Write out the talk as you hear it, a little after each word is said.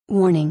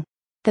Warning.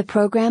 The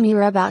program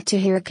you're about to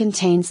hear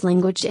contains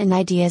language and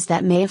ideas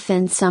that may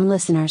offend some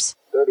listeners.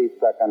 30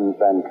 seconds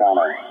and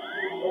counting.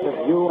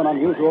 New and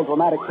unusual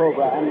dramatic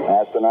program.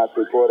 Astronauts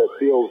report it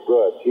feels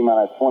good.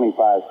 T-minus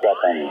 25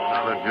 seconds.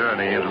 A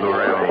journey into the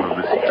realm of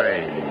the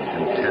strange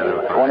and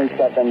terrifying. 20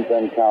 seconds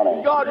and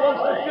counting. God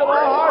wants to fill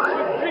our hearts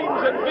with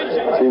dreams and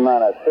visions.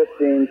 T-minus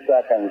 15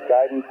 seconds.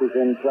 Guidance is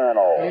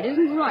internal. It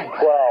isn't right.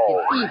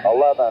 12,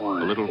 11,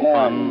 A little 10,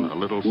 fun, a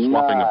little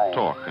swapping 9, of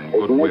talk and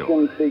goodwill.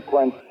 Ignition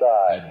sequence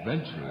start.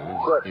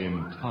 Adventures in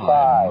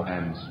time 5,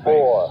 and space.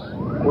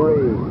 4,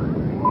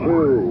 3,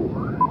 2,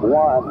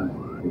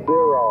 1, 0.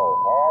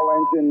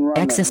 All engine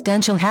running.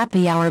 Existential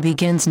Happy Hour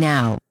begins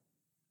now.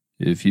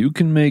 If you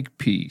can make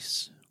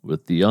peace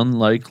with the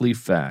unlikely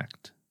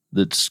fact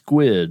that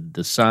squid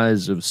the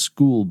size of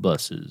school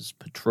buses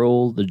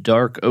patrol the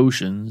dark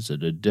oceans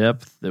at a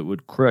depth that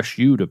would crush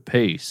you to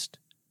paste,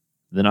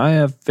 then I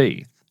have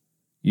faith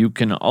you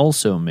can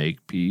also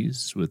make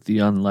peace with the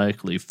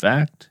unlikely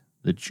fact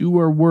that you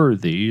are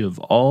worthy of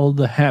all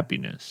the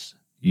happiness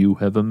you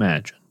have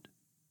imagined.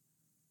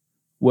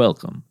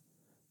 Welcome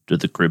to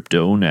the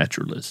Crypto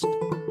Naturalist.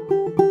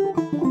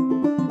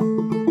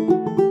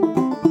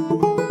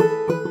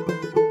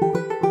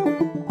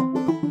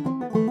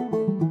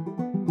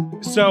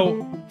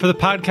 So, for the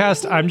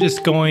podcast, I'm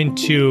just going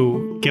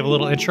to give a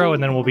little intro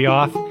and then we'll be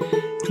off.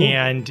 Cool.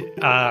 And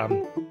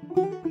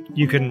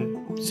you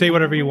can say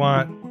whatever you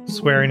want.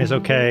 Swearing is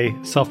okay.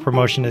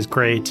 Self-promotion is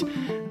great.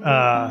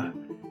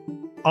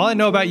 All I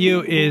know about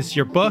you is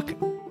your book.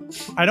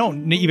 I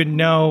don't even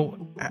know.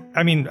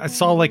 I mean, I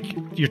saw like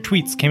your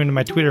tweets came into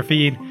my Twitter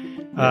feed.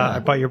 I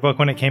bought your book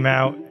when it came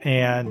out,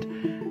 and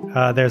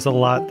there's a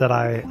lot that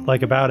I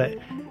like about it.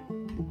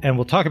 And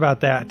we'll talk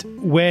about that.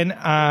 When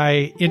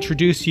I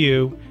introduce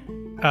you,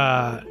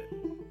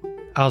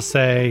 I'll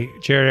say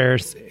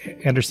Jared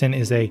Anderson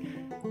is a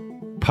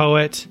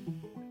poet,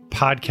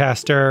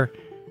 podcaster.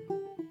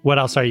 What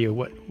else are you?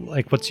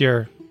 What's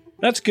your...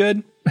 That's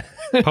good.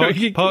 Poet,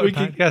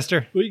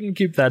 podcaster? We can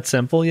keep that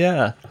simple,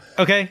 yeah.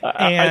 Okay.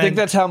 I think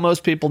that's how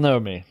most people know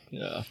me.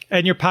 Yeah.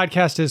 And your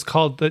podcast is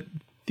called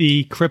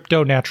the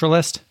Crypto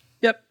Naturalist?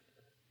 Yep.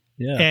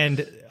 Yeah.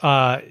 And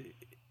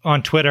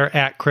on Twitter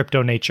at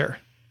Crypto Nature.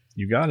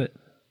 You got it.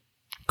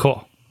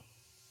 Cool.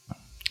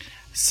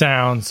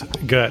 Sounds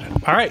good.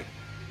 All right.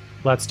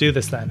 Let's do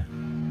this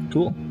then.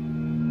 Cool.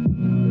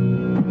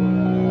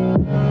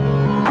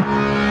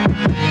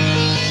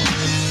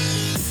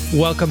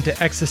 Welcome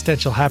to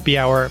Existential Happy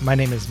Hour. My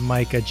name is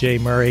Micah J.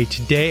 Murray.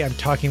 Today I'm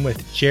talking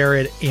with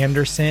Jared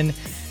Anderson.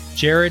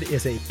 Jared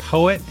is a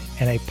poet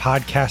and a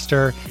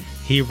podcaster.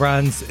 He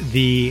runs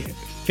the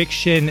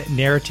fiction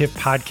narrative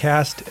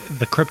podcast,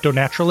 The Crypto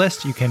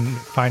Naturalist. You can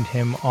find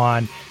him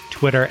on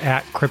Twitter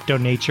at Crypto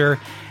Nature.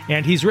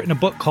 And he's written a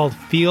book called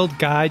Field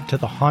Guide to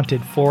the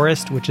Haunted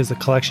Forest, which is a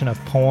collection of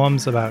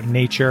poems about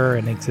nature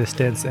and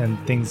existence and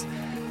things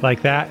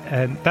like that.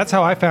 And that's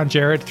how I found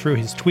Jared, through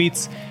his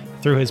tweets,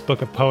 through his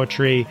book of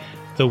poetry.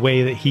 The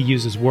way that he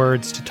uses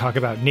words to talk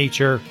about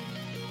nature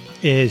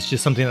is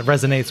just something that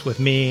resonates with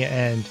me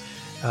and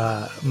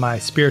my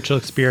spiritual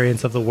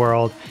experience of the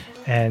world.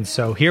 And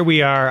so here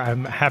we are.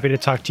 I'm happy to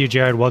talk to you,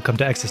 Jared. Welcome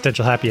to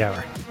Existential Happy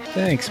Hour.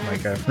 Thanks,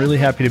 Micah. Really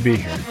happy to be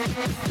here.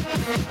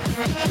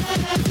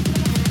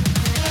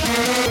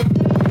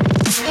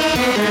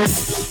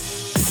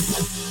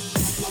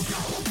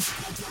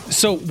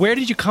 So where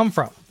did you come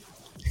from?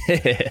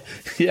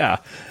 Yeah.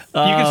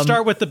 You can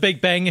start with the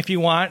Big Bang if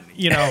you want,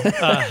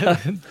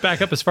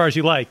 back up as far as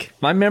you like.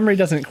 My memory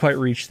doesn't quite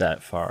reach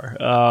that far.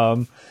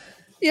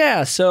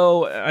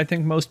 So I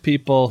think most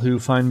people who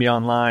find me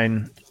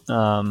online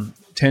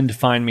tend to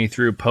find me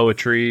through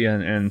poetry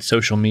and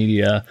social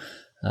media.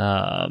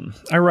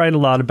 I write a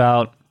lot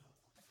about,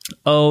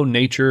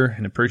 nature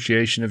and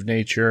appreciation of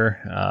nature,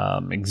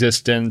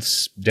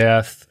 existence,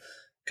 death,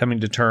 coming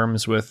to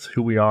terms with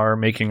who we are,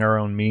 making our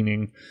own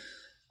meaning.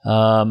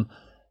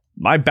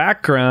 My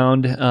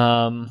background,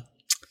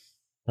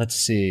 let's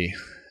see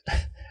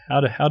how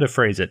to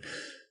phrase it.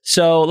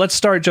 So let's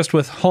start just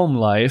with home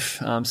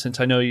life, since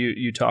I know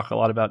you talk a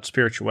lot about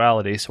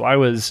spirituality. So I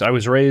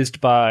was raised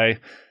by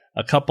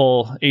a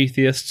couple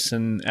atheists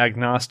and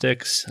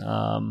agnostics.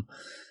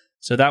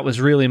 So that was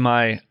really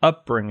my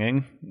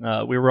upbringing.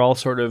 We were all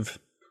sort of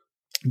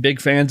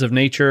big fans of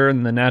nature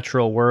and the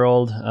natural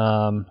world.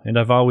 And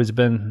I've always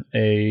been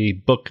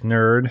a book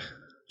nerd,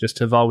 just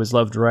have always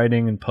loved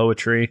writing and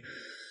poetry.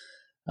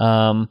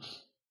 I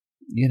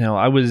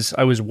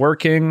was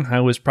working. I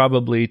was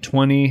probably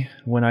 20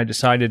 when I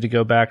decided to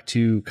go back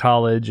to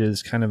college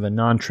as kind of a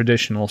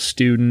non-traditional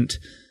student,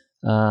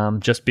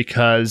 just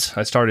because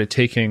I started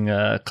taking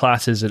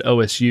classes at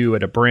OSU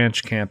at a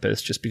branch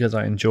campus just because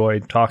I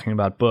enjoyed talking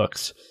about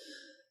books.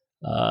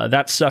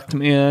 That sucked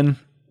me in.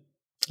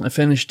 I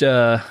finished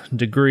a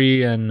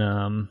degree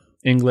in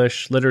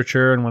English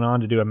literature and went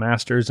on to do a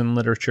master's in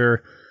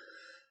literature.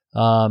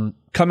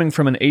 Coming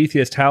from an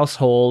atheist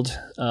household,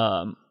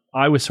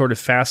 I was sort of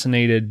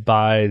fascinated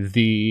by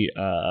the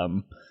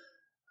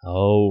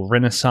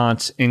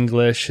Renaissance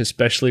English,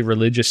 especially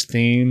religious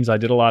themes. I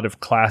did a lot of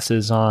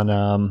classes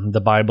on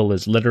the Bible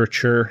as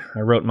literature. I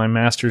wrote my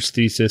master's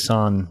thesis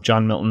on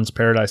John Milton's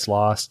Paradise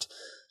Lost.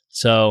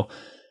 So,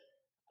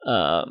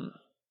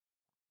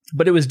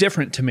 but it was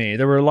different to me.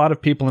 There were a lot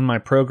of people in my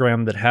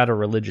program that had a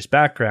religious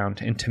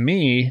background. And to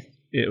me,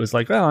 it was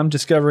like, well, I'm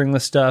discovering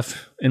this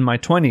stuff in my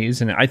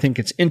 20s, and I think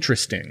it's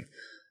interesting.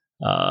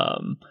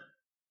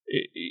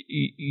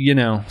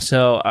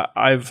 So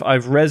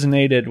I've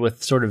resonated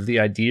with sort of the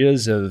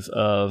ideas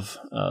of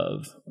a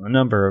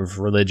number of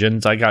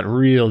religions. I got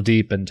real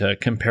deep into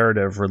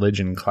comparative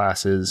religion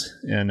classes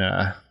in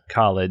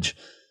college.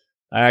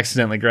 I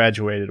accidentally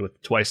graduated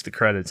with twice the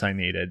credits I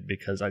needed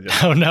because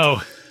Oh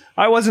no.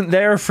 I wasn't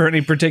there for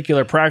any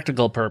particular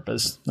practical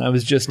purpose. I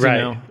was just,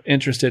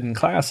 interested in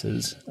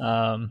classes.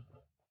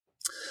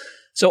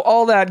 So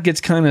all that gets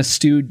kind of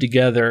stewed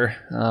together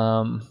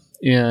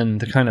in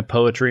the kind of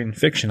poetry and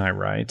fiction I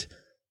write.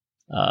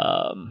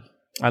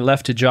 I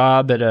left a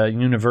job at a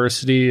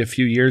university a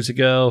few years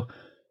ago,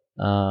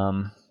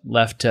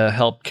 left to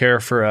help care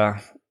for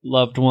a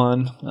loved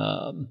one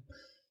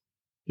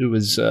who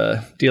was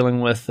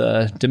dealing with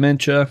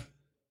dementia.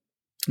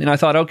 And I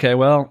thought, okay,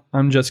 well,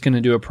 I'm just going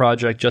to do a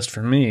project just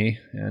for me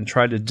and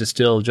try to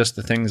distill just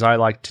the things I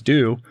like to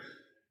do,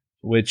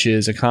 which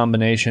is a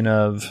combination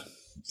of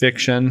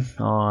fiction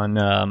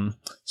on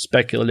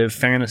speculative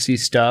fantasy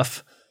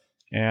stuff.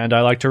 And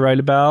I like to write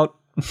about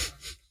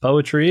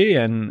poetry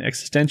and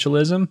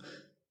existentialism,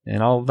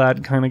 and all of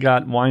that kind of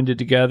got winded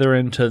together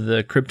into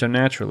the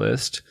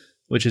Cryptonaturalist,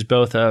 which is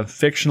both a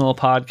fictional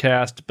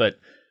podcast, but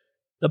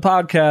the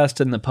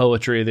podcast and the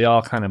poetry, they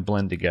all kind of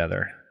blend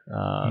together.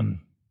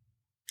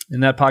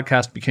 And that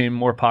podcast became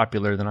more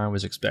popular than I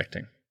was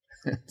expecting.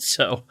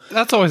 So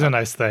that's always a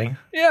nice thing.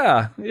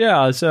 Yeah.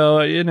 So,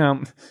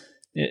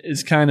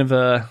 it's kind of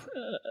a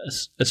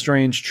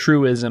strange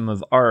truism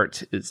of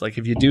art. It's like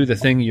if you do the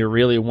thing you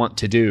really want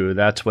to do,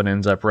 that's what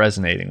ends up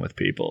resonating with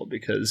people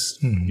because,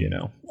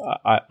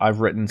 I've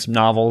written some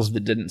novels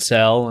that didn't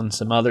sell and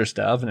some other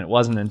stuff, and it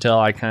wasn't until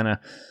I kind of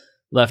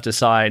left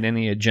aside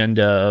any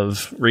agenda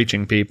of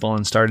reaching people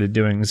and started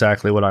doing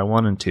exactly what I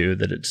wanted to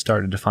that it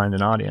started to find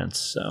an audience.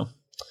 So,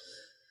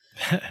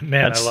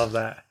 man, I love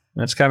that.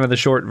 That's kind of the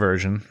short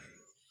version.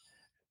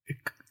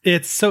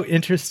 It's so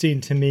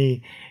interesting to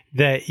me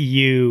that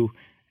you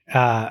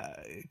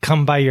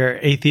come by your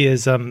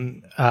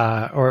atheism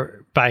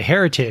or by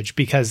heritage,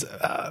 because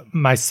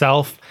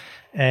myself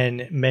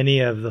and many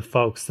of the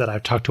folks that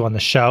I've talked to on the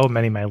show,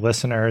 many of my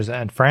listeners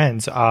and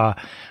friends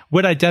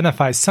would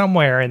identify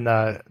somewhere in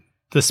the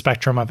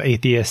spectrum of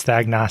atheist,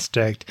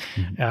 agnostic.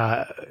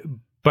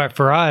 But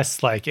for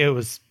us, like, it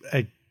was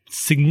a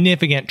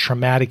significant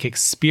traumatic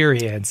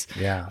experience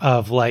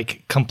of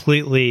like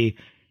completely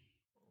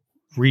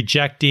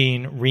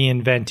rejecting,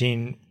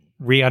 reinventing,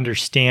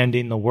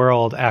 re-understanding the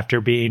world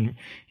after being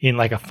in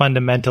like a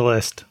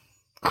fundamentalist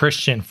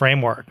Christian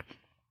framework.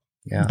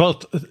 Yeah.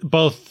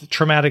 Both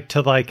traumatic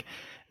to like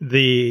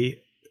the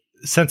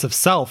sense of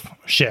self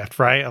shift,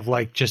 right? Of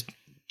like just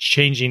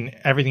changing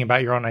everything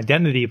about your own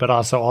identity, but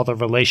also all the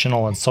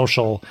relational and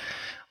social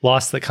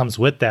loss that comes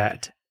with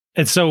that.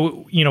 And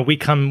so, we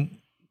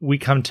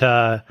come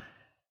to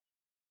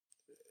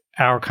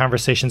our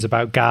conversations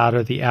about God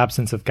or the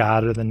absence of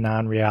God or the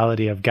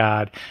non-reality of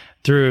God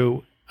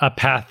through a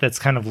path that's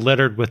kind of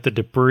littered with the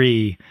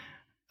debris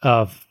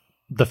of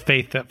the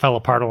faith that fell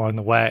apart along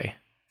the way.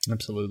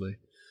 Absolutely.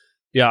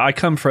 Yeah, I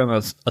come from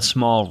a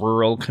small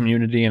rural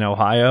community in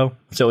Ohio,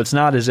 so it's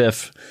not as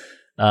if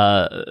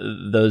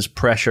those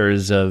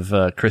pressures of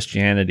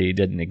Christianity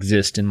didn't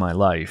exist in my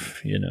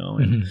life,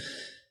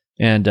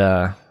 and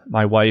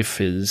my wife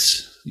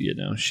is,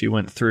 she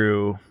went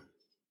through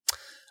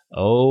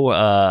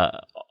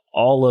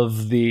all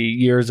of the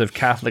years of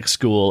Catholic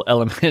school,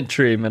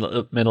 elementary,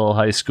 middle,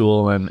 high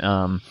school, and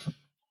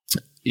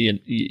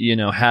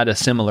had a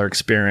similar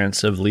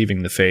experience of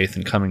leaving the faith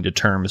and coming to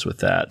terms with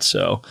that.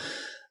 So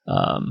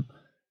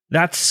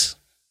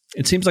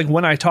it seems like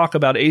when I talk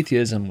about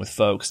atheism with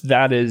folks,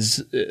 that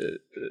is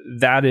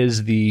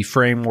the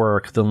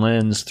framework, the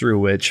lens through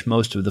which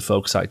most of the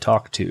folks I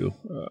talk to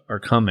are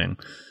coming.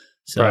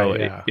 So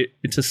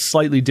it's a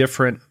slightly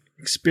different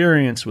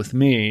experience with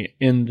me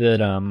in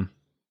that,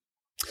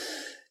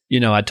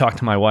 I talked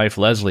to my wife,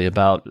 Leslie,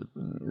 about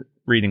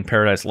reading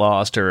Paradise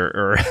Lost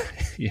or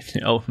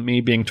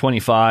me being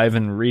 25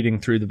 and reading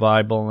through the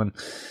Bible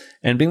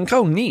and being like,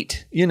 oh,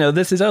 neat.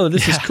 This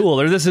is cool.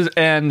 Or this is,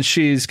 and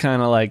she's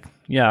kind of like,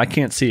 yeah, I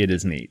can't see it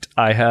as neat.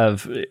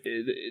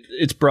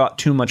 It's brought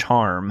too much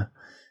harm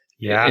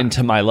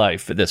into my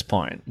life at this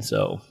point.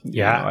 So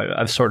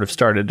I've sort of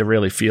started to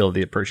really feel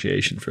the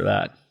appreciation for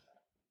that.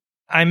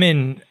 I'm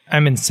in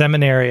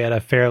seminary at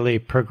a fairly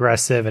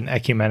progressive and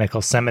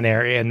ecumenical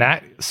seminary, and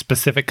that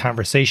specific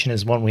conversation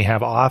is one we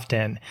have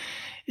often.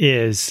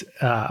 Is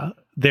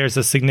there's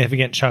a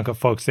significant chunk of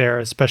folks there,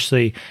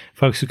 especially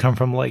folks who come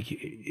from like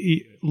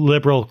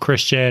liberal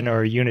Christian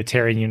or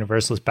Unitarian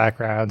Universalist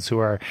backgrounds, who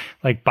are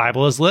like,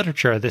 Bible is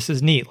literature. This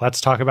is neat.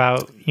 Let's talk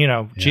about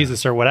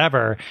Jesus or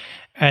whatever.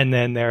 And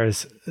then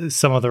there's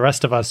some of the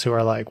rest of us who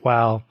are like,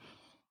 well,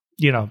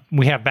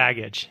 we have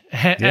baggage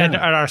and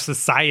our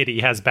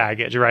society has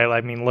baggage, right?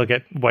 I mean, look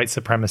at white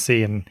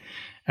supremacy and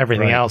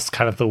everything else,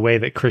 kind of the way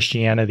that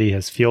Christianity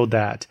has fueled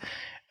that.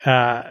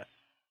 But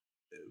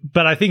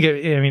I think,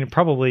 it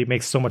probably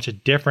makes so much a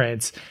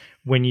difference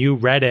when you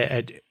read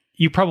it.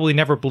 You probably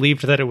never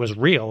believed that it was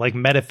real, like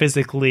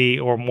metaphysically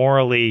or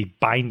morally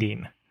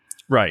binding.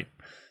 Right.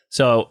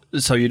 So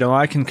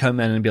I can come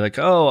in and be like,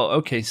 oh,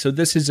 okay, so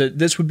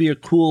this would be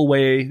cool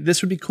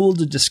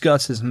to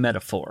discuss as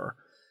metaphor.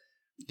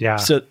 Yeah.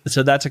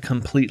 So that's a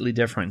completely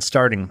different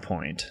starting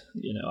point,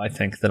 I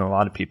think, than a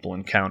lot of people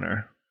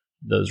encounter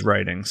those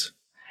writings.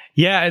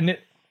 Yeah, and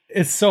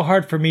it's so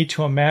hard for me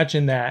to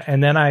imagine that.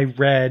 And then I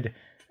read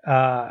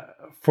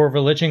for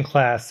religion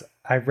class,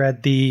 I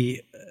read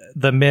the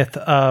myth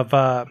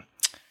of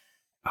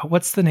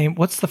what's the name?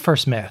 What's the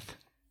first myth?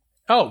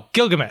 Oh,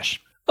 Gilgamesh.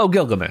 Oh,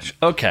 Gilgamesh.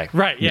 Okay.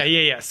 Right.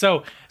 Yeah.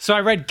 So I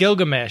read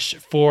Gilgamesh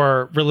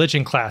for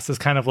religion class as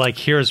kind of like,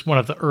 here's one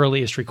of the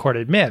earliest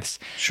recorded myths.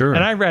 Sure.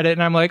 And I read it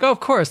and I'm like, oh, of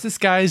course, this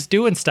guy's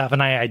doing stuff.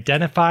 And I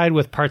identified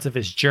with parts of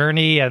his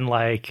journey and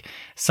like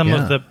some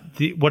of the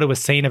what it was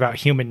saying about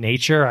human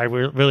nature. I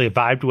really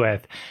vibed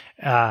with.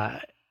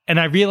 And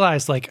I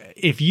realized, like,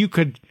 if you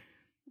could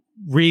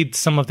read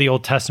some of the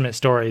Old Testament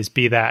stories,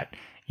 be that,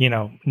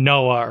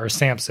 Noah or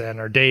Samson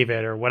or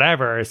David or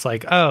whatever, it's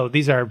like, oh,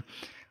 these are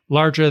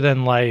larger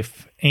than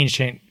life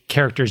ancient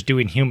characters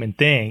doing human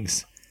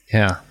things.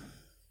 Yeah.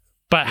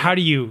 But how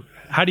do you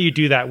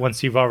do that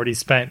once you've already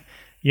spent,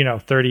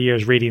 30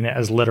 years reading it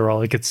as literal?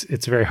 Like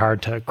it's very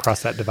hard to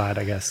cross that divide,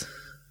 I guess.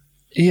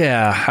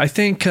 Yeah, I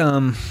think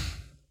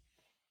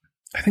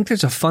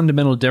there's a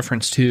fundamental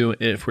difference too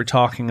if we're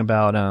talking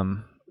about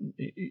in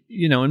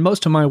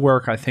most of my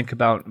work I think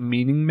about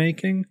meaning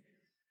making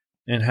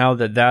and how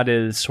that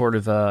is sort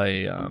of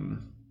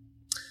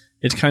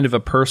it's kind of a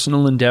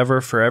personal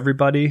endeavor for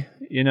everybody.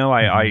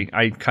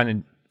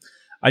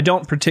 I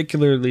don't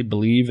particularly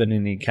believe in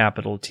any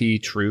capital T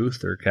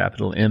truth or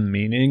capital M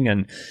meaning,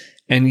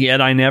 and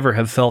yet I never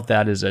have felt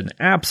that as an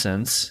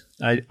absence.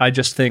 I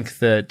just think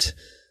that,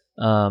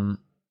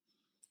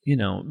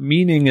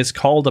 meaning is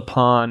called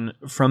upon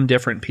from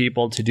different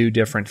people to do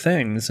different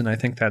things, and I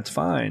think that's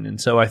fine.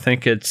 And so I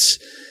think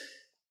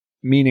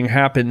meaning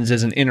happens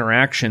as an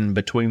interaction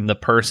between the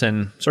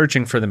person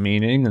searching for the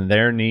meaning and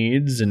their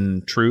needs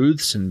and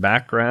truths and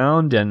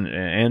background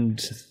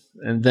and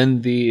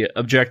then the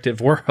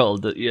objective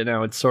world.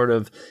 It's sort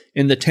of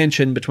in the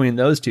tension between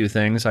those two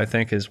things, I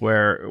think, is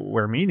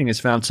where meaning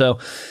is found. So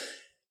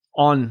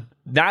on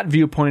that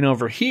viewpoint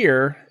over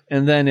here,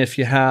 and then if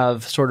you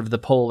have sort of the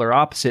polar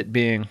opposite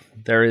being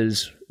there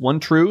is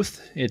one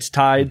truth, it's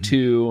tied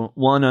to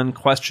one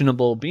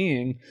unquestionable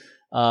being,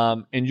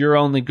 and your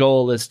only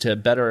goal is to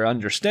better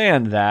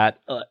understand that,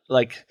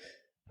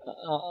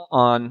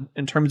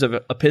 in terms of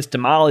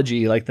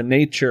epistemology, like the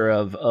nature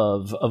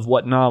of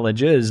what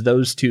knowledge is,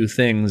 those two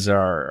things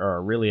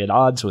are really at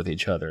odds with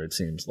each other, it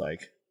seems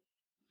like.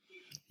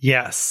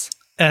 Yes.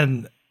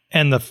 And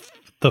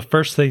the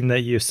first thing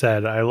that you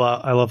said, I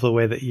love the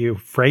way that you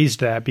phrased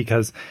that,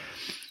 because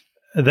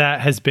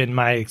that has been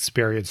my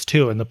experience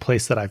too, in the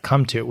place that I've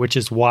come to, which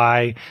is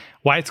why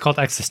it's called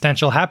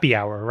existential happy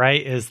hour,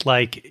 right? Is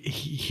like,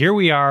 here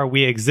we are,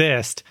 we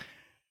exist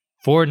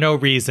for no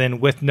reason,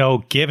 with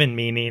no given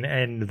meaning,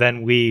 and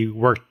then we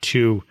work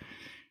to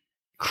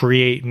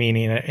create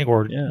meaning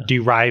or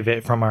derive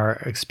it from our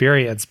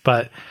experience.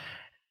 But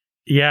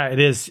yeah,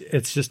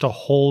 it's just a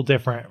whole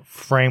different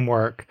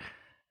framework.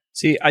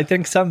 See, I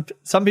think some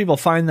people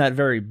find that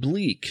very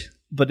bleak,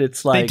 but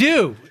it's like...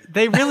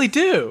 They really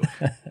do.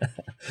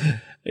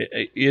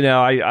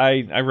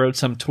 I wrote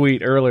some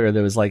tweet earlier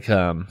that was like,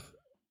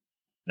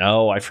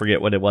 I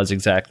forget what it was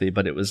exactly,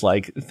 but it was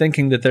like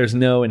thinking that there's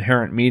no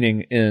inherent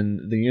meaning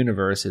in the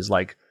universe is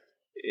like,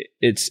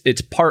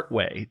 it's part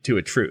way to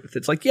a truth.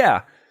 It's like,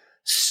 yeah,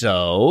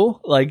 so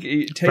like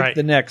take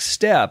the next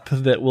step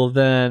that will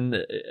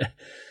then,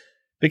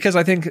 because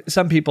I think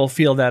some people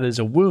feel that as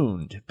a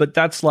wound, but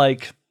that's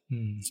like,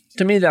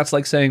 to me, that's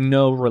like saying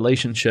no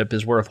relationship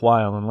is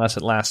worthwhile unless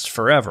it lasts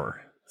forever.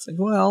 It's like,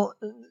 well,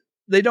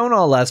 they don't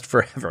all last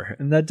forever,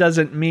 and that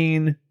doesn't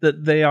mean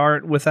that they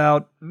aren't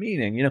without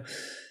meaning.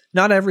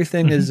 Not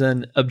everything is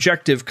an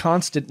objective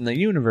constant in the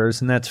universe,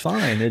 and that's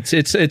fine. It's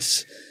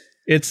that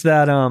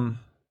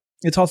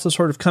it's also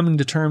sort of coming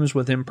to terms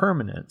with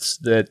impermanence,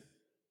 that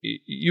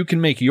you can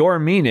make your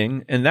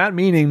meaning, and that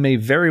meaning may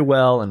very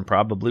well and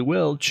probably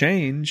will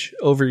change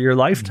over your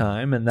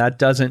lifetime, and that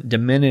doesn't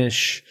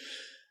diminish.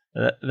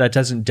 That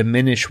doesn't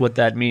diminish what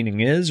that meaning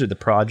is, or the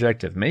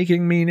project of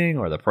making meaning,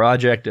 or the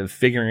project of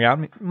figuring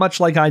out, much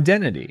like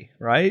identity,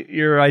 right?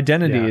 Your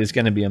identity is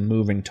going to be a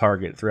moving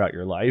target throughout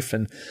your life.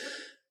 And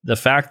the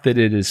fact that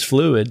it is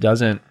fluid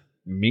doesn't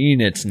mean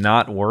it's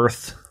not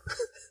worth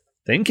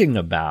thinking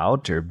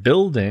about or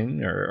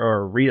building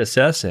or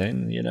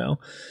reassessing,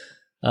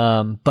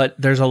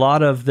 But there's a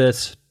lot of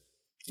this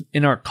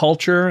in our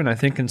culture, and I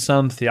think in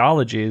some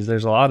theologies,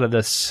 there's a lot of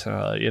this,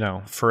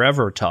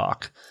 forever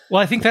talk.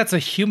 Well, I think that's a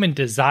human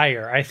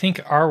desire. I think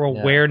our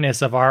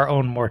awareness of our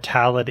own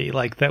mortality,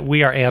 like that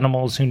we are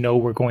animals who know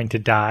we're going to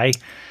die.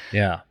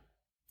 Yeah.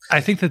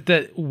 I think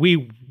that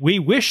we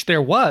wish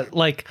there was,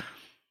 like,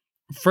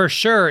 for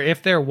sure,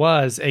 if there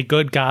was a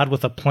good God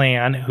with a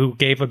plan who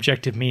gave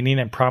objective meaning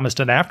and promised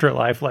an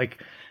afterlife,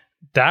 like,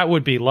 that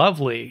would be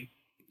lovely.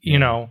 You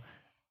know,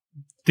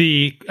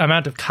 the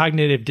amount of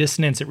cognitive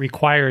dissonance it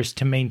requires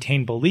to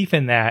maintain belief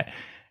in that,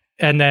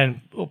 and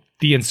then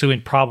the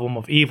ensuing problem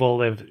of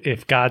evil.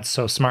 If God's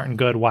so smart and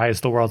good, why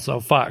is the world so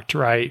fucked,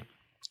 right?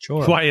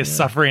 Sure. Why is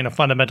suffering a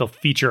fundamental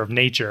feature of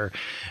nature?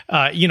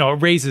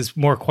 It raises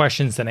more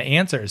questions than it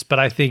answers. But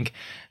I think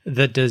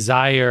the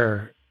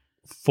desire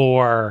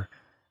for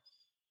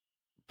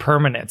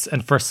permanence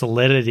and for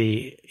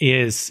solidity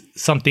is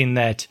something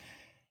that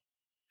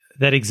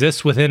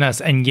exists within us,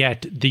 and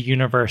yet the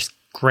universe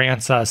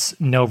grants us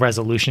no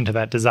resolution to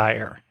that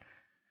desire.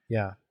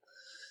 Yeah.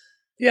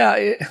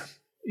 Yeah.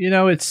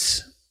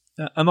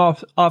 I'm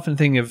often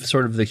thinking of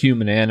sort of the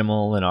human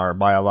animal and our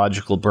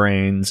biological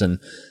brains. And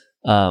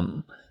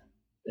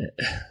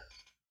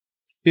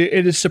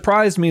it has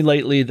surprised me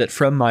lately that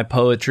from my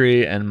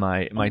poetry and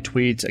my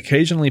tweets,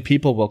 occasionally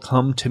people will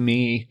come to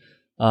me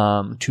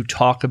to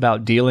talk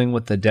about dealing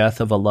with the death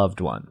of a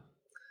loved one,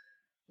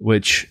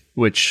 which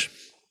was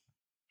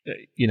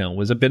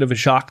a bit of a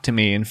shock to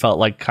me and felt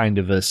like kind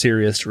of a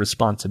serious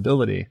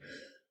responsibility.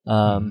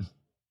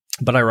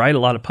 But I write a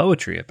lot of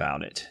poetry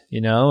about it,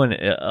 and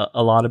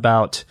a lot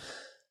about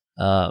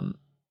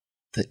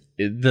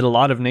that a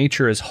lot of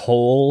nature is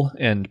whole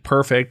and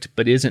perfect,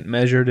 but isn't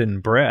measured in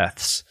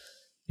breaths,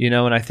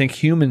 and I think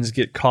humans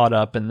get caught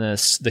up in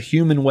this. The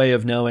human way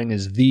of knowing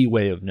is the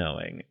way of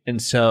knowing.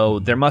 And so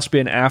there must be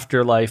an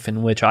afterlife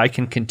in which I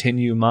can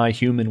continue my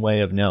human way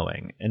of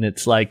knowing. And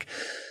it's like,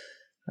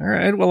 all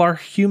right, well, our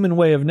human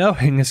way of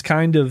knowing is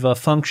kind of a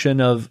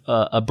function of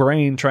a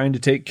brain trying to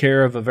take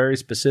care of a very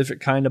specific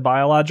kind of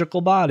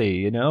biological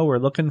body. We're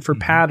looking for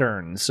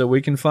patterns so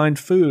we can find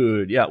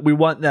food. Yeah, we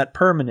want that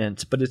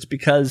permanent, but it's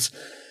because,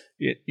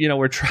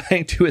 we're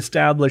trying to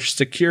establish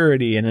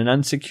security in an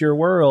unsecure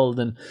world.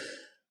 And,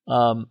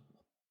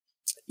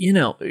 in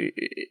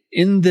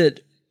that,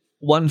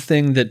 one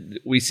thing that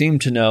we seem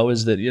to know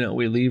is that,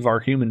 we leave our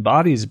human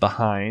bodies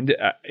behind.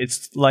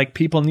 It's like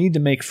people need to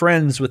make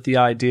friends with the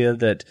idea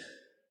that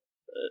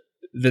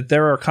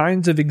there are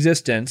kinds of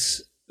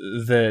existence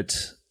that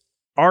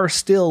are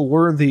still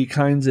worthy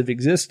kinds of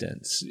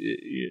existence.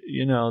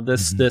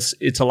 This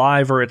it's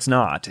alive or it's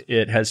not.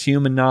 It has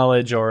human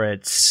knowledge or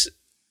it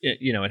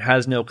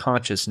has no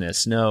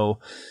consciousness. No,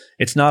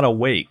 it's not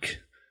awake.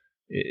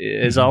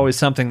 It is always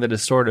something that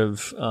is sort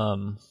of,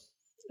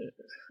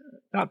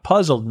 not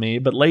puzzled me,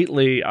 but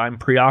lately I'm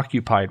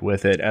preoccupied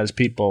with it as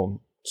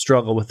people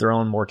struggle with their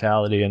own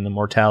mortality and the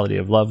mortality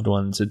of loved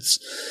ones. It's,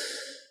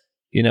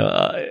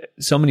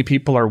 so many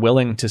people are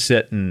willing to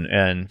sit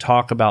and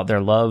talk about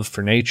their love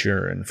for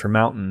nature and for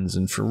mountains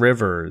and for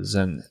rivers.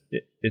 And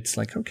it's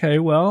like, okay,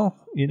 well,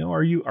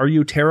 are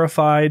you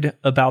terrified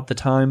about the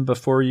time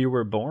before you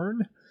were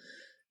born?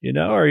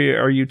 Are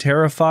you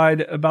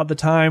terrified about the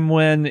time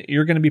when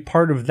you're going to be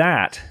part of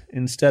that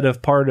instead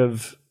of part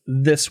of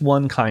this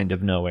one kind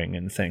of knowing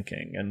and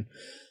thinking? And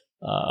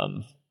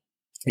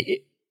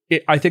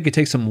I think it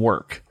takes some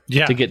work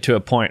to get to a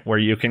point where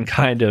you can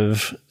kind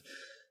of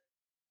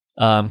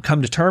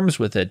come to terms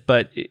with it.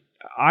 But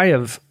I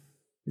have,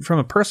 from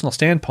a personal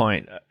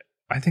standpoint,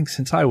 I think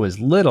since I was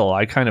little,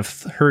 I kind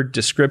of heard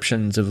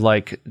descriptions of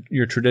like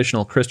your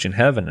traditional Christian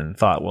heaven and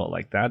thought, well,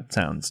 like that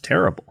sounds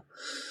terrible.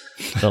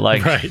 So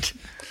like, right.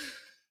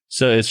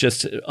 So it's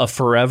just a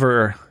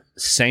forever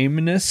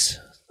sameness,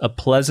 a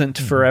pleasant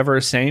forever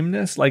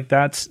sameness. Like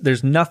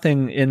there's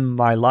nothing in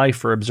my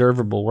life or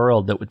observable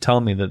world that would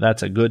tell me that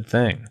that's a good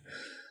thing.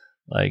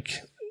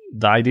 Like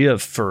the idea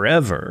of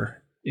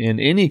forever in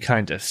any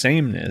kind of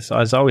sameness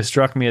has always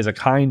struck me as a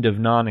kind of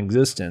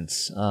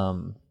non-existence.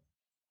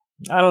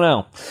 I don't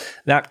know.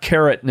 That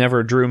carrot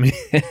never drew me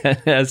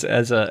as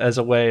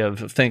a way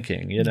of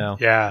thinking,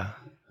 Yeah.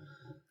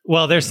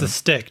 Well, there's the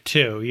stick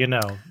too,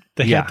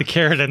 They have the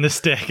carrot and the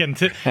stick, and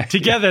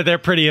together they're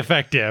pretty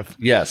effective.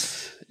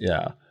 Yes.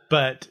 Yeah.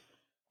 But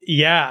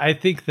yeah, I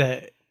think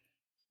that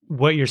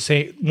what you're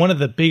saying, one of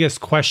the biggest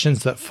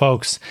questions that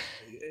folks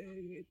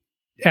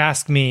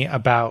ask me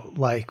about,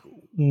 like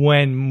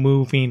when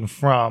moving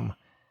from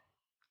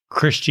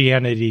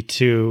Christianity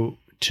to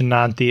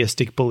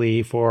non-theistic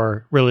belief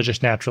or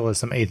religious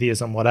naturalism,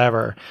 atheism,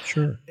 whatever,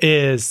 sure,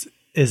 is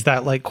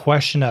that like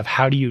question of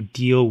how do you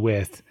deal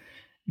with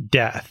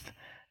death?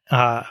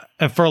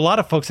 And for a lot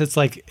of folks, it's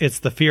like, it's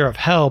the fear of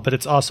hell, but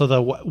it's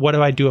also what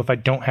do I do if I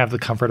don't have the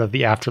comfort of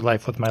the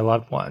afterlife with my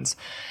loved ones?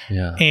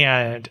 Yeah.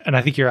 And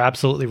I think you're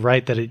absolutely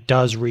right that it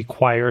does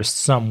require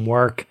some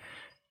work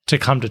to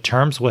come to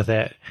terms with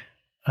it.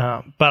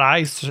 But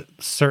I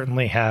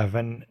certainly have.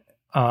 And,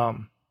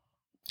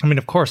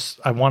 of course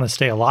I want to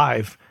stay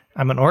alive.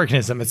 I'm an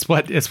organism. It's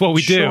what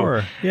we do.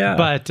 Sure. Yeah.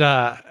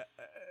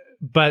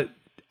 But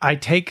I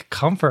take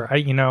comfort,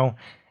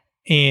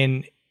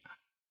 in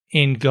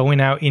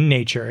going out in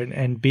nature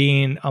and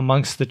being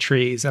amongst the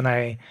trees.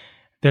 And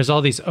there's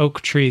all these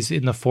oak trees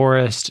in the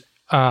forest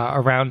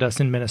around us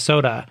in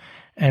Minnesota.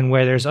 And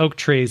where there's oak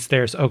trees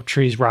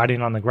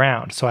rotting on the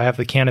ground. So I have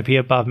the canopy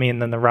above me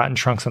and then the rotten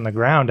trunks on the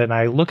ground. And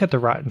I look at the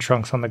rotten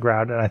trunks on the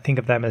ground and I think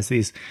of them as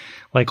these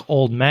like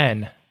old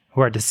men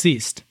who are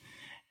deceased.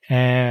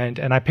 And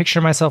I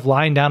picture myself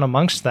lying down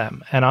amongst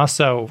them and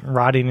also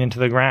rotting into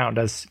the ground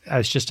as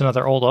just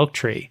another old oak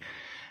tree.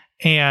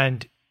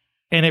 And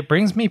it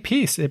brings me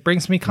peace. It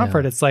brings me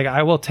comfort. Yeah. It's like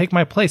I will take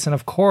my place. And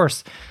of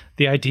course,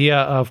 the idea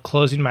of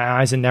closing my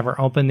eyes and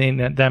never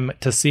opening them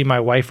to see my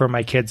wife or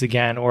my kids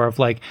again, or of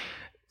like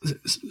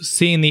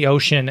seeing the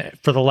ocean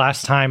for the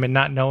last time and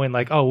not knowing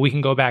like, oh, we can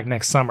go back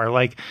next summer.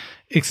 Like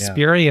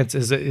experience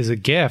is a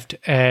gift.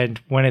 And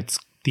when it's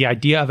the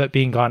idea of it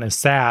being gone is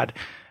sad,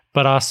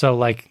 but also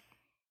like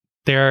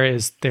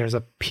there's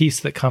a peace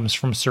that comes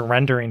from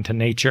surrendering to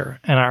nature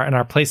and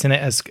our place in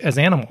it as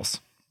animals.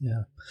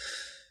 Yeah.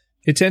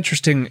 It's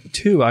interesting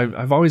too.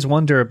 I've always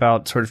wondered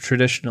about sort of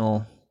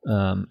traditional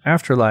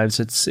afterlives.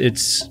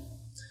 It's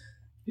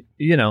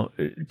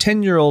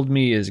 10-year-old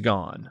me is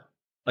gone.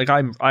 Like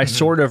I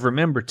sort of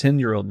remember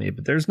 10-year-old me,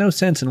 but there's no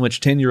sense in which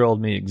 10-year-old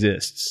me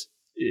exists.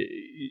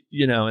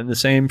 And the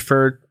same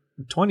for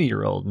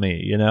 20-year-old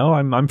me.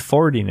 I'm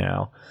 40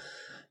 now,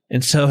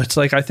 and so it's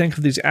like I think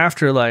of these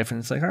afterlife, and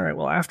it's like, all right,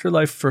 well,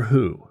 afterlife for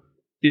who?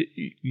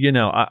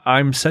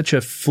 I'm such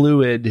a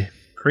fluid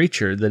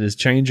creature that is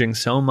changing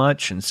so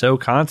much and so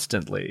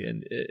constantly,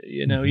 and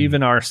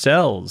even our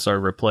cells are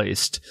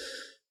replaced.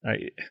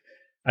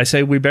 I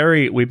say we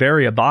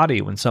bury a body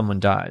when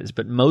someone dies,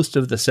 but most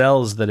of the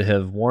cells that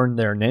have worn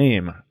their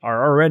name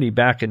are already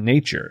back in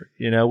nature.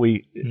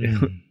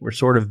 We're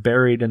sort of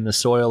buried in the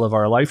soil of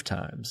our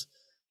lifetimes,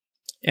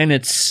 and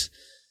it's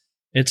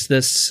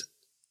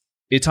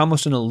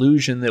almost an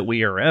illusion that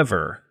we are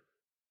ever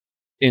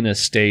in a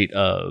state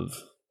of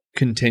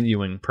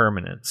continuing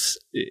permanence.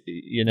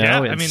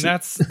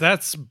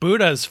 That's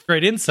Buddha's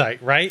great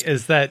insight, right?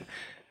 Is that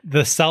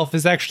the self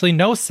is actually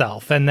no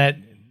self, and that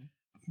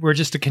we're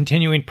just a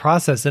continuing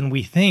process, and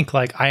we think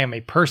like I am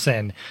a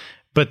person,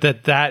 but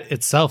that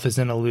itself is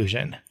an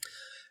illusion.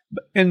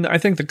 And I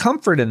think the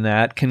comfort in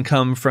that can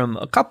come from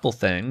a couple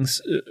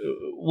things.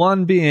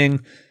 One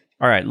being,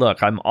 all right,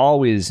 look, I'm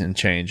always in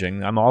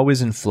changing. I'm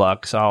always in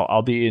flux.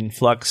 I'll be in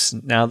flux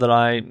now that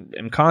I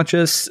am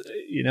conscious.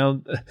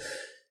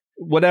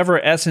 Whatever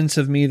essence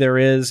of me there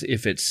is,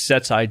 if it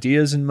sets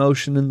ideas in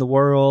motion in the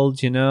world,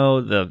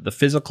 the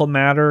physical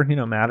matter,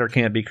 matter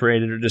can't be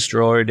created or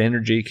destroyed.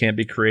 Energy can't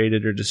be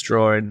created or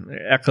destroyed.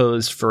 It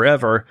echoes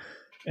forever.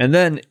 And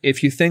then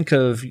if you think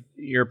of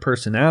your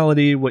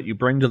personality, what you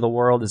bring to the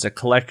world is a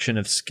collection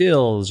of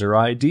skills or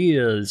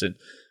ideas, and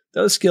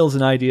those skills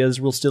and ideas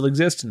will still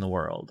exist in the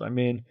world. I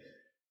mean,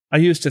 I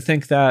used to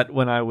think that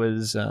when I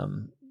was,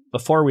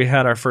 before we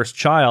had our first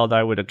child,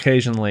 I would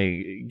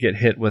occasionally get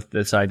hit with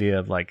this idea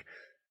of like,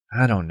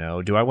 I don't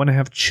know, do I want to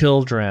have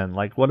children?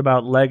 Like, what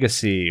about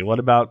legacy? What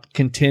about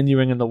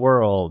continuing in the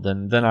world?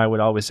 And then I would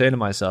always say to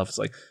myself, it's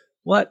like,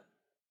 what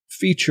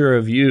feature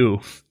of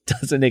you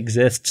doesn't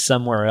exist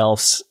somewhere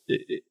else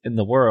in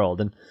the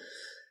world? And,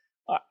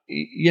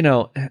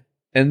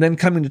 and then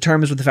coming to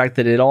terms with the fact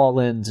that it all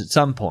ends at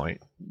some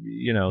point,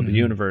 the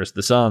universe,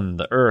 the sun,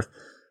 the earth.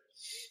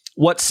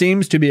 What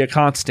seems to be a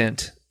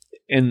constant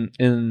in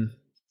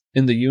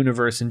the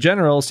universe in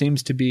general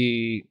seems to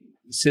be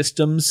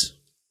systems,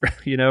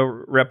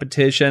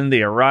 repetition,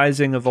 the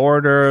arising of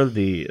order,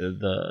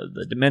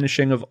 the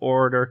diminishing of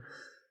order.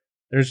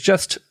 There's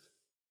just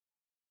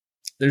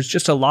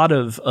a lot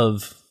of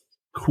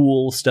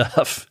cool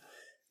stuff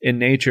in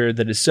nature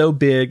that is so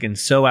big and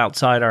so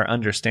outside our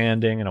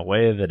understanding in a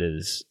way that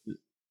is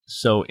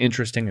so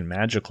interesting and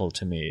magical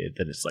to me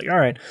that it's like, all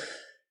right,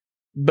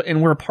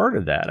 and we're a part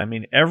of that. I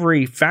mean,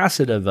 every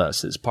facet of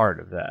us is part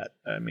of that.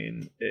 I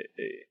mean,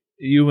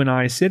 you and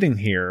I sitting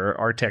here,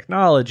 our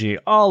technology,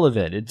 all of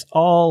it, it's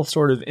all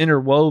sort of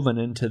interwoven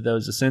into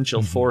those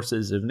essential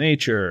forces of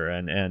nature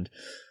and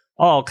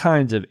all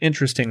kinds of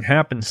interesting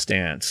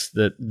happenstance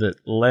that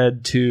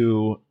led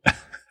to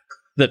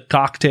the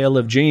cocktail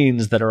of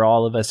genes that are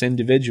all of us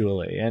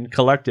individually and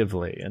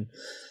collectively. And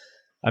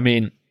I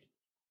mean,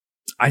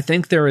 I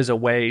think there is a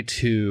way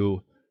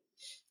to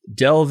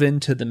delve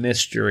into the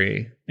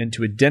mystery and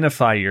to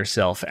identify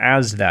yourself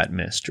as that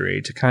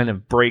mystery, to kind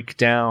of break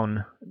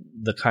down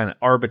the kind of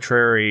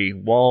arbitrary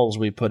walls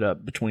we put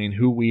up between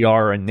who we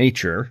are and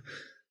nature.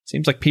 It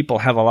seems like people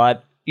have a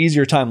lot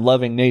easier time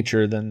loving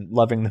nature than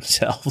loving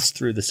themselves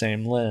through the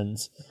same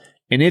lens.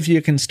 And if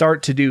you can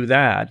start to do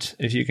that,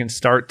 if you can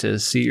start to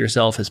see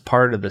yourself as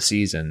part of the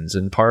seasons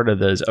and part of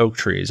those oak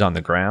trees on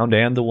the ground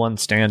and the one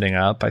standing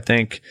up, I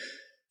think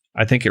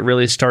it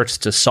really starts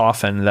to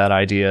soften that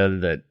idea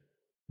that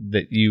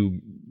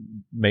you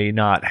may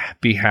not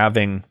be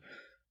having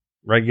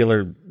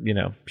regular,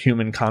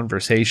 human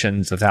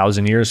conversations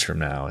 1,000 years from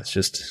now. It's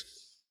just,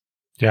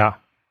 yeah,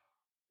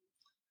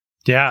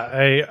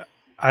 I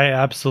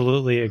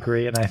absolutely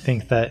agree, and I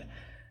think that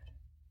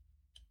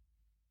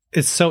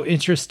it's so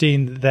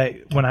interesting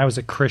that when I was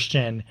a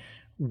Christian,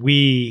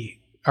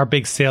 our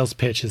big sales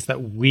pitch is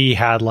that we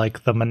had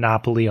like the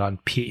monopoly on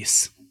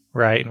peace,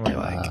 right? And we're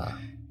like,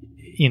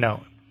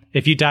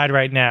 if you died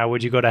right now,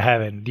 would you go to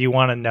heaven? Do you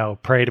want to know?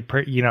 Pray,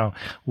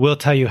 we'll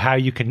tell you how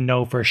you can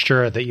know for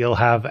sure that you'll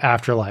have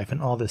afterlife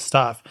and all this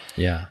stuff.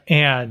 Yeah.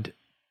 And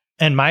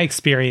my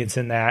experience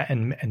in that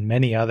and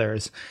many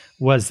others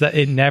was that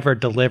it never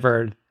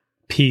delivered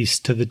peace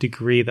to the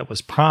degree that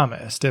was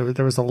promised. There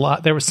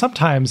was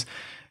sometimes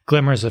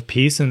glimmers of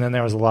peace, and then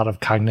there was a lot of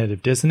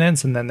cognitive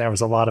dissonance, and then there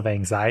was a lot of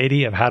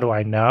anxiety of how do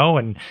I know,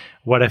 and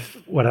what if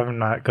I'm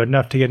not good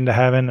enough to get into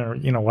heaven, or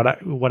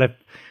what if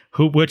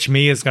which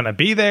me is going to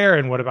be there,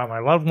 and what about my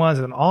loved ones,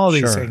 and all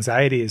these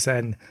anxieties,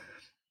 and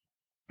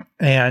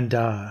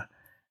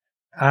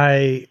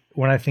I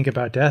when I think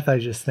about death, I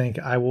just think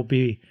I will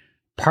be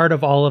part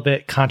of all of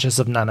it, conscious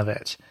of none of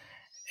it,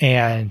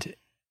 and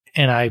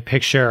I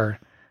picture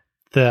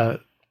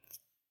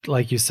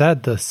like you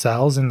said, the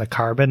cells and the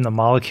carbon, the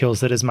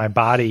molecules that is my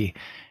body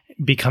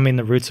becoming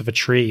the roots of a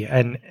tree.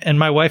 And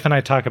my wife and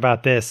I talk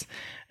about this,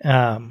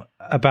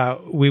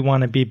 about we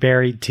want to be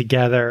buried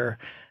together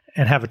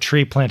and have a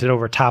tree planted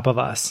over top of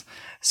us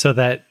so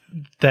that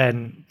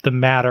then the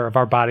matter of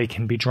our body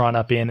can be drawn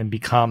up in and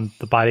become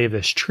the body of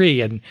this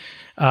tree. And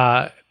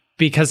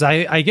because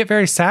I get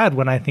very sad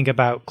when I think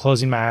about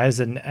closing my eyes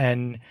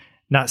and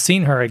not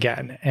seeing her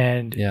again.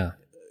 And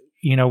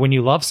when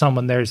you love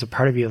someone, there's a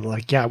part of you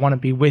like, I want to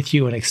be with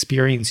you and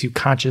experience you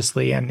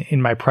consciously and in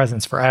my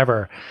presence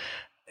forever.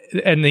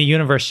 And the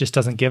universe just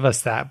doesn't give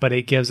us that, but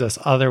it gives us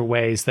other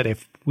ways that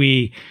if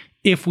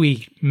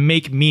we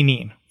make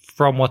meaning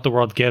from what the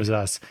world gives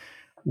us,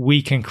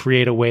 we can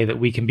create a way that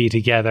we can be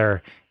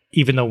together,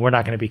 even though we're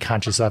not going to be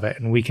conscious of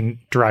it. And we can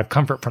derive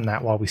comfort from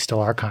that while we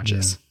still are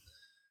conscious.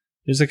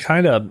 I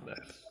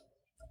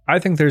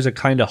think there's a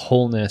kind of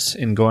wholeness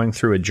in going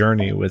through a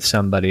journey with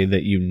somebody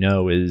that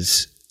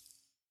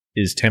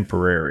is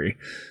temporary,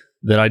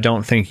 that I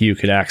don't think you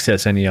could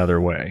access any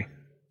other way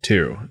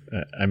too.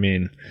 I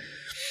mean,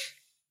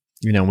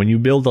 when you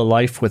build a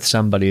life with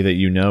somebody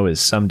that is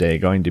someday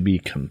going to be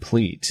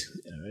complete,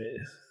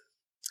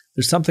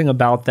 there's something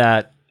about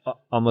that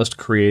almost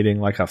creating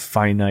like a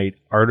finite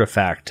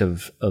artifact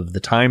of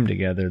the time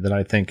together that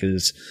I think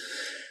is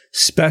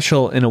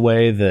special in a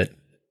way that,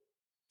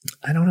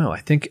 I don't know, I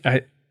think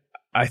I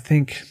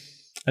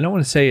don't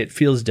want to say it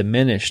feels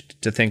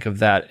diminished to think of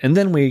that, and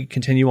then we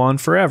continue on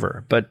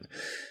forever. But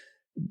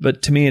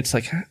to me, it's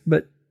like,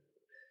 but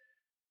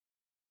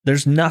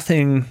there's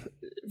nothing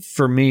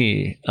for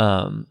me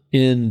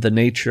in the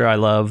nature I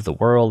love, the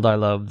world I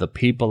love, the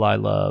people I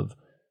love,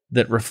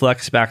 that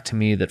reflects back to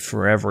me that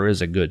forever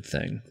is a good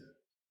thing.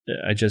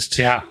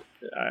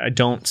 I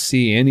don't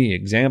see any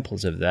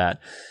examples of that.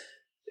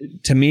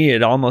 To me,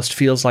 it almost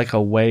feels like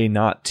a way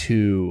not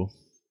to.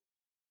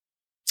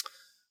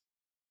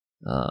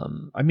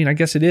 I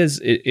guess it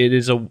is. It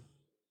is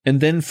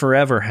and then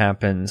forever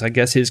happens, I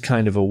guess, is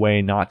kind of a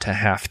way not to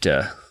have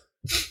to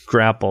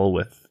grapple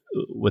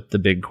with the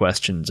big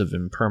questions of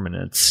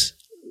impermanence,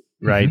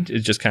 right? Mm-hmm.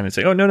 It's just kind of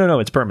say, oh, no,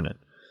 it's permanent.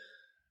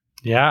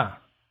 Yeah.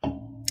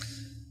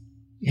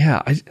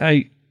 Yeah.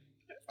 I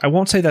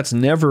won't say that's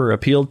never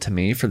appealed to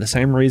me for the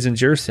same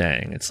reasons you're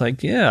saying. It's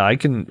like, I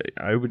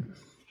would.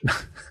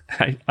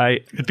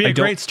 It'd be a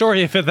great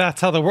story if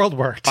that's how the world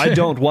worked. I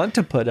don't want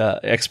to put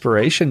a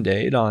expiration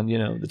date on,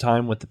 the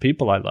time with the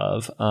people I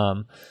love.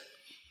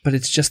 But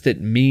it's just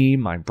that me,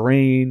 my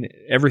brain,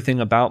 everything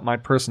about my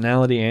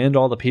personality and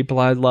all the people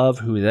I love,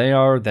 who they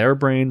are, their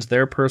brains,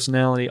 their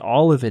personality,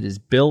 all of it is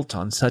built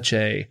on such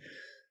a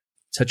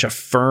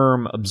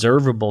firm,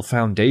 observable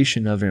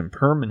foundation of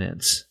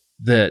impermanence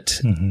that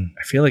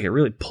I feel like it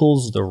really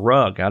pulls the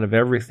rug out of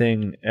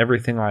everything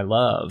I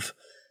love,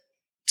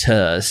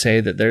 to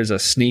say that there's a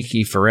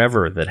sneaky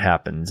forever that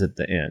happens at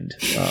the end.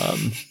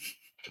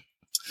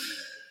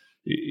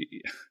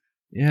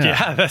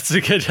 Yeah, that's a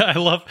good. I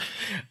love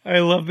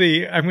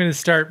I'm going to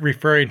start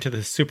referring to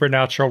the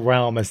supernatural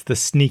realm as the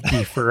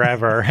sneaky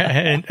forever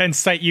and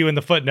cite you in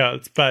the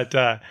footnotes. But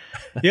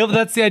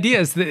that's the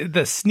idea, is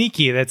the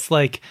sneaky. That's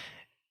like,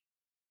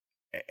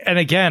 and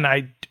again,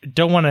 I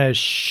don't want to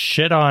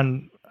shit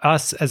on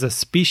us as a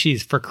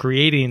species for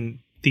creating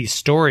these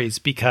stories,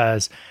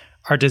 because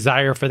our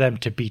desire for them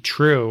to be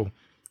true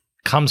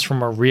comes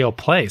from a real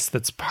place.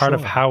 That's part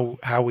of how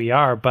we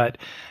are. But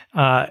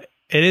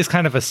it is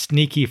kind of a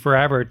sneaky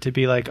forever to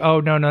be like,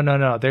 oh,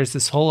 no. There's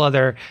this whole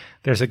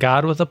there's a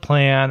God with a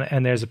plan,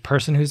 and there's a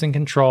person who's in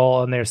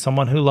control, and there's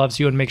someone who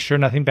loves you and makes sure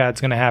nothing bad's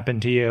going to happen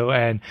to you.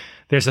 And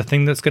there's a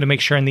thing that's going to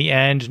make sure in the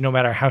end, no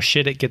matter how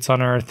shit it gets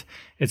on earth,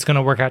 it's going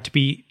to work out to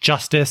be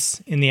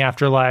justice in the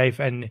afterlife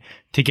and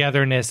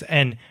togetherness.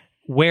 And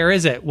where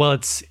is it? Well,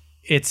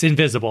 it's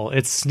invisible.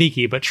 It's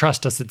sneaky, but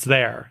trust us, it's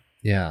there.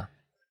 Yeah.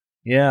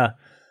 Yeah.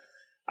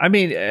 I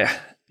mean,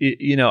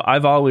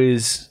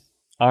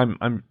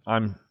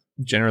 I'm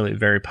generally a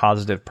very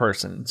positive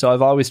person. So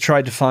I've always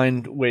tried to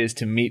find ways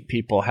to meet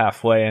people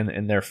halfway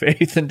in their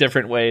faith in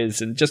different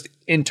ways, and just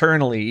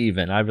internally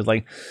even. I was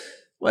like,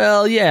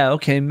 well, yeah,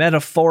 okay,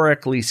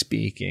 metaphorically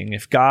speaking,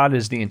 if God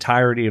is the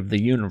entirety of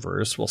the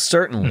universe, well,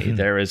 certainly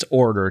there is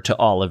order to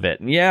all of it.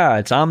 And yeah,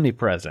 it's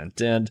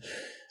omnipresent. And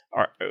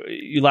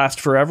you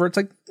last forever? It's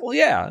like, well,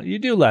 yeah, you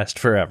do last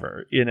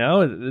forever. You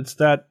know, it's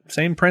that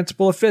same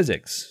principle of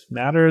physics.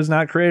 Matter is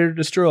not created or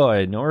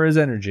destroyed, nor is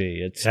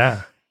energy.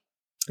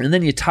 And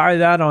then you tie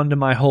that onto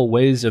my whole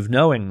ways of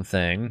knowing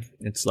thing.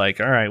 It's like,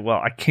 all right,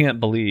 well, I can't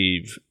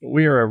believe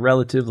we are a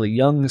relatively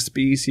young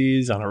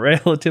species on a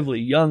relatively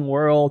young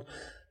world.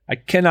 I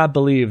cannot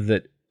believe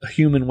that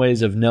human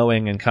ways of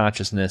knowing and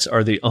consciousness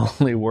are the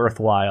only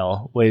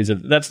worthwhile ways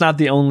of. That's not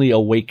the only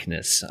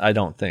awakeness, I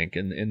don't think,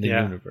 in the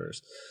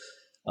universe.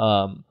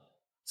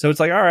 So it's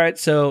like, all right,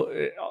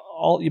 so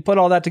you put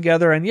all that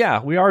together, and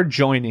yeah, we are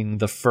joining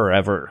the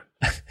forever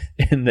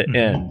in the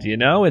end. You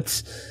know,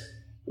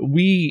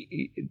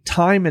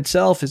 time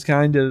itself is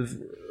kind of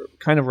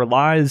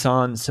relies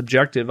on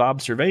subjective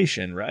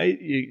observation, right?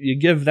 You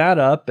give that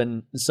up,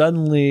 and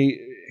suddenly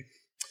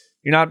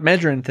you're not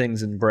measuring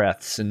things in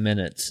breaths and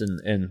minutes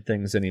and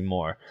things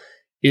anymore.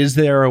 Is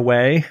there a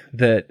way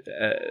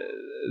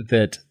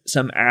that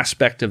some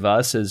aspect of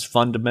us as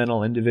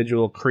fundamental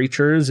individual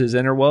creatures is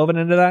interwoven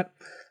into that?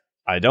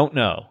 I don't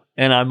know,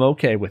 and I'm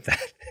okay with that.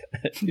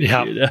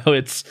 Yeah, you know,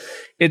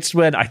 it's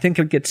when I think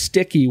it gets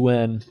sticky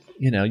when,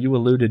 you know, you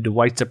alluded to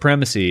white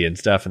supremacy and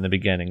stuff in the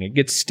beginning. It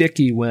gets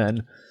sticky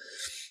when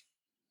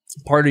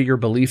part of your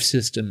belief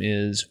system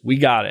is, we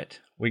got it.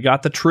 We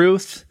got the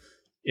truth.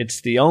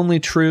 It's the only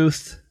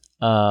truth.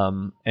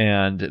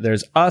 And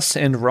there's us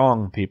and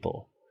wrong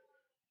people.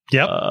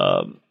 Yep.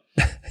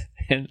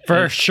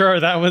 For sure.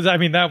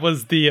 That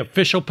was the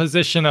official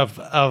position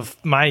of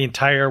my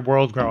entire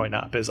world growing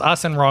up, is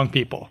us and wrong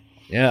people.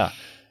 Yeah.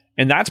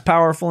 And that's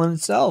powerful in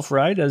itself,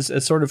 right?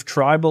 As sort of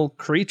tribal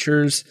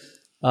creatures,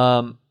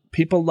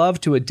 people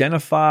love to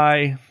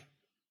define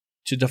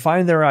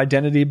their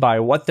identity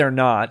by what they're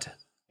not,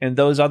 and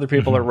those other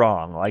people are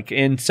wrong. Like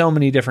in so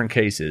many different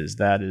cases,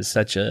 that is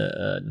such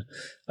an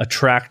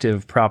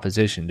attractive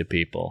proposition to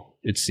people,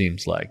 it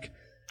seems like.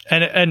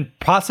 And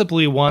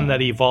possibly one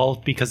that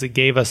evolved because it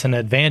gave us an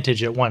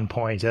advantage at one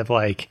point of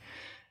like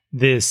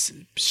this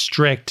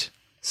strict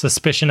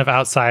suspicion of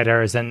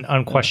outsiders and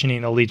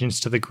unquestioning allegiance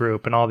to the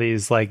group, and all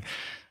these like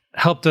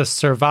helped us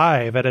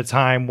survive at a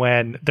time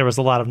when there was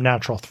a lot of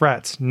natural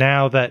threats.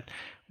 Now that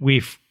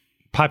we've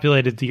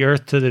populated the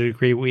earth to the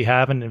degree we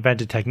have and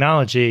invented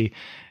technology,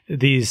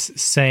 these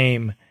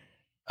same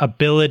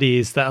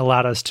abilities that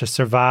allowed us to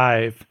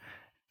survive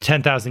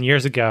 10,000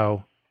 years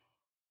ago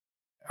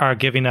are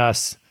giving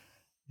us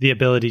the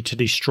ability to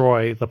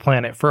destroy the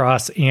planet for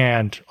us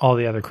and all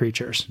the other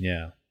creatures.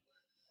 Yeah.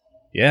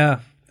 Yeah.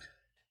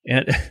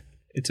 And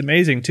it's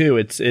amazing too.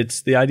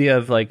 It's the idea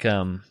of like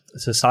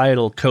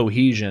societal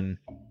cohesion.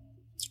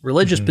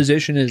 Religious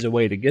position is a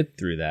way to get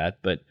through that,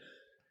 but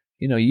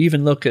you know, you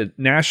even look at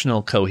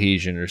national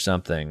cohesion or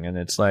something, and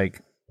it's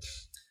like,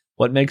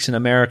 what makes an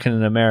American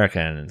an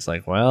American? And it's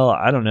like, well,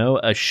 I don't know,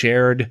 a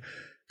shared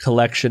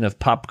collection of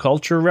pop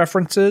culture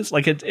references.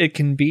 Like it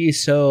can be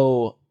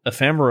so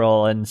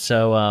ephemeral and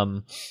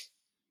so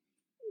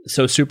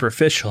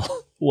superficial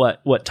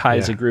what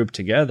ties a group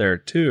together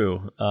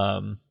too.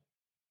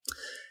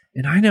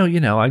 And I know, you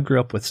know, I grew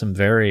up with some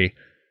very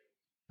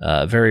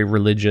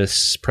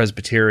religious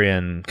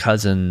Presbyterian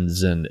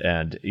cousins,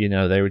 and you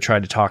know, they would try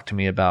to talk to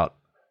me about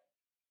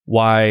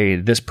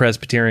why this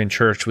Presbyterian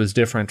church was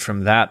different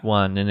from that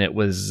one, and it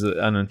was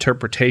an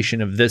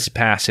interpretation of this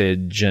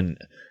passage, and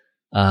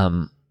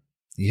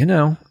you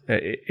know,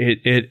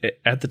 it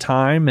at the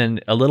time,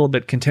 and a little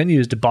bit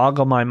continues to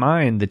boggle my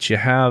mind that you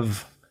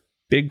have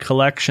big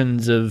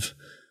collections of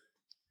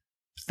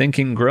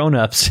thinking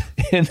grown-ups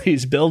in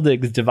these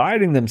buildings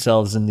dividing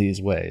themselves in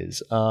these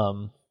ways.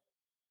 And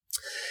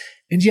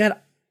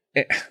yet,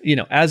 you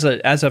know, as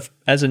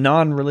a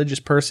non-religious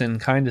person,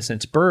 kind of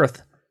since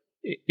birth,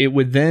 it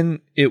would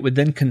then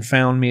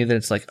confound me that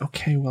it's like,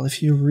 okay, well,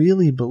 if you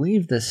really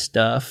believe this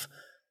stuff,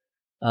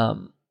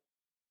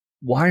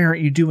 why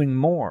aren't you doing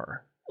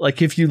more?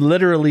 Like, if you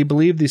literally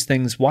believe these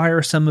things, why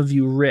are some of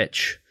you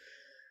rich?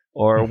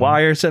 Or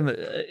why are some,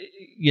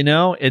 you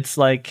know, it's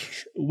like,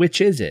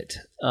 which is it?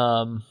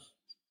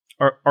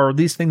 Are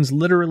these things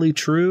literally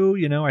true?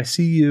 You know, I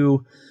see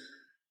you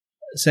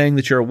saying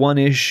that you're a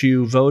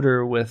one-issue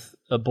voter with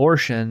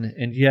abortion,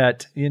 and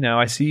yet, you know,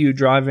 I see you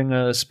driving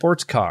a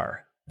sports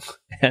car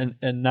and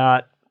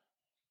not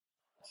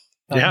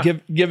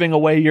giving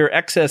away your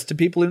excess to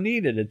people who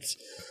need it.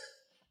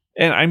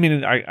 And I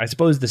mean, I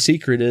suppose the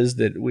secret is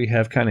that we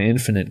have kind of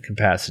infinite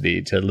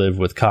capacity to live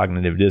with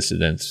cognitive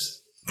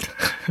dissonance,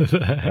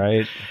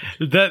 right?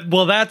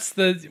 That's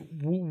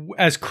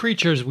as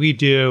creatures we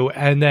do,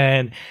 and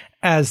then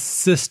as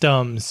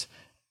systems,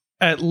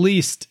 at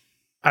least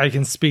I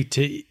can speak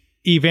to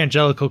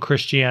evangelical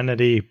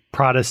Christianity,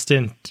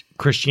 Protestant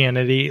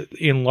Christianity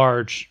in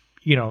large.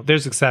 You know,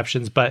 there's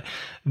exceptions, but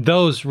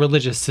those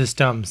religious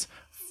systems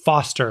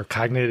foster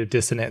cognitive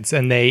dissonance,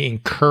 and they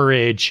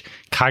encourage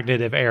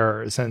cognitive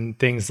errors and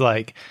things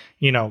like,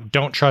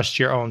 don't trust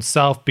your own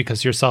self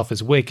because your self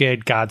is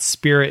wicked. God's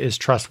spirit is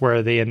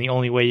trustworthy, and the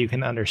only way you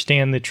can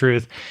understand the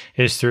truth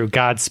is through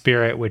God's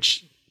spirit,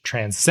 which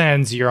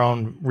transcends your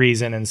own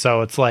reason. And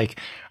so it's like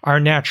our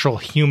natural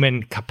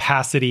human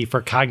capacity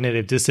for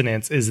cognitive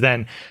dissonance is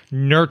then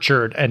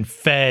nurtured and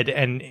fed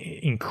and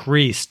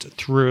increased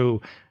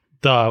through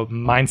the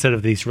mindset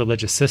of these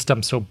religious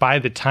systems. So by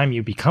the time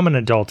you become an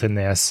adult in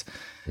this,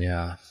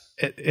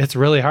 it's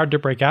really hard to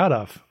break out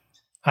of.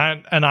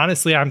 And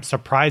honestly, I'm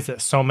surprised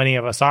that so many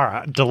of us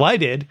are.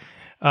 Delighted,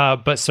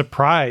 but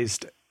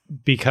surprised,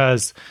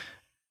 because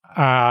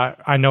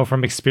I know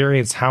from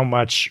experience how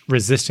much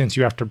resistance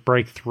you have to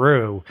break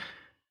through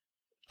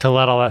to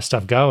let all that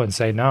stuff go and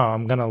say, no,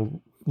 I'm going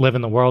to live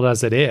in the world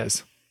as it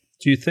is.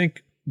 Do you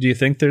think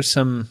there's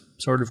some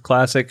sort of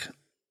classic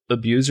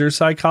abuser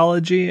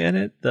psychology in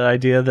it? The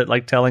idea that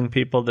like telling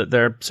people that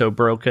they're so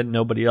broken,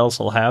 nobody else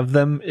will have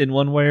them in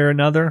one way or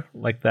another,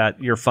 like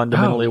that you're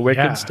fundamentally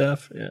wicked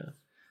stuff. Yeah.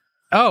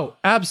 Oh,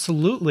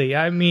 absolutely.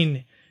 I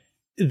mean,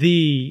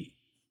 the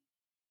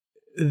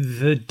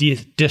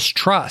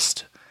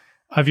distrust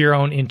of your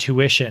own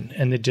intuition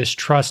and the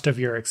distrust of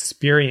your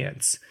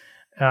experience.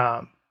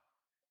 Like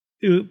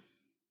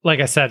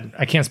I said,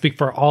 I can't speak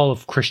for all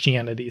of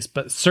Christianities,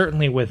 but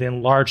certainly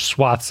within large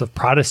swaths of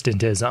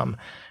Protestantism,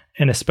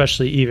 and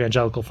especially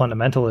evangelical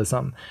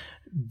fundamentalism,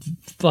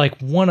 like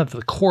one of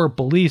the core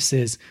beliefs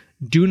is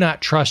do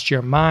not trust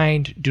your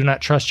mind, do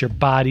not trust your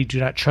body, do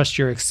not trust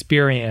your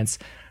experience,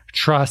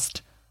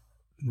 trust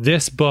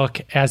this book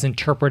as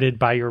interpreted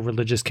by your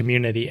religious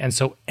community. And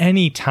so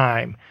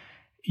anytime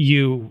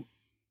you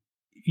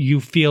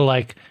feel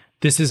like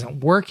this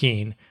isn't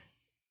working,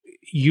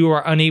 you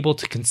are unable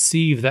to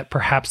conceive that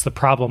perhaps the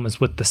problem is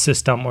with the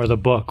system or the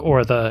book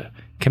or the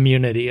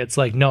community. It's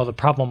like, no, the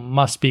problem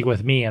must be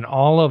with me. And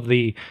all of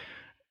the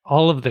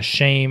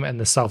shame and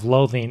the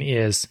self-loathing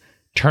is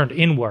turned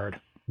inward.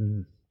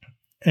 Mm.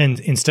 And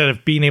instead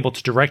of being able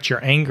to direct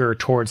your anger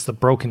towards the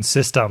broken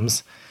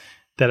systems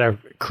that are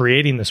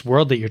creating this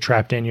world that you're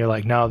trapped in, you're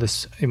like, no,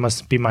 it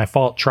must be my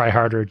fault. Try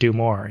harder, do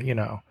more,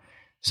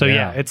 So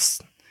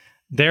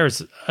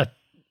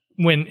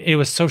when it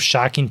was so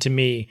shocking to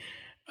me,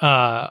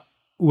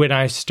 when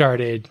I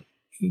started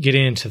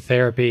getting into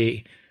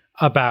therapy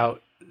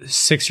about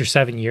 6 or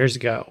 7 years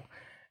ago,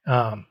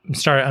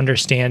 started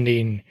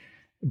understanding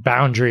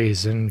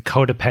boundaries and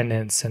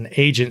codependence and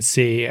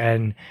agency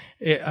and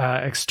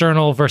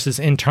external versus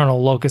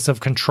internal locus of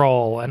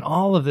control and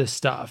all of this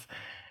stuff.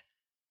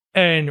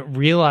 And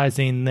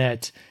realizing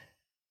that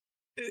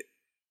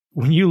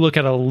when you look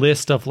at a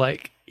list of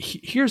like,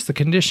 here's the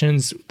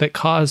conditions that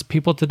cause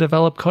people to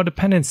develop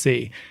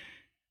codependency,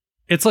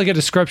 it's like a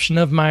description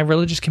of my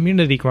religious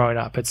community growing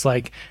up. It's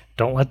like,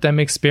 don't let them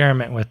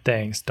experiment with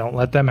things. Don't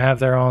let them have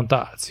their own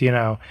thoughts.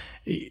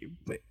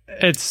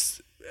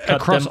 It's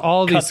across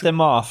all these. Cut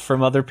them off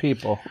from other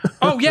people.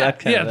 Oh yeah,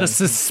 yeah. The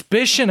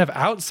suspicion of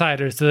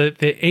outsiders.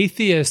 The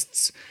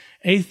atheists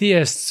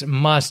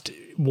must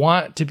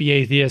want to be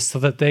atheists so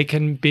that they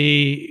can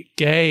be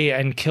gay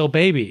and kill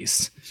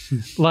babies.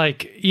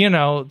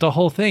 The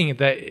whole thing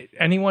that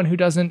anyone who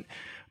doesn't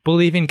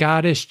believe in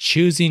God is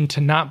choosing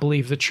to not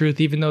believe the truth,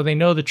 even though they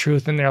know the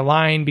truth, and they're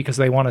lying because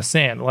they want to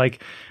sin.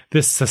 Like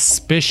this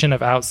suspicion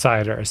of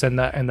outsiders and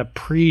the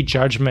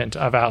prejudgment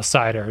of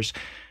outsiders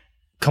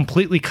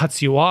completely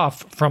cuts you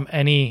off from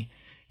any.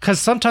 Because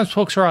sometimes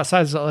folks who are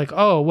outsiders are like,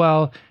 oh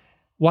well,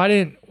 why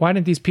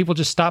didn't these people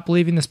just stop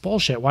believing this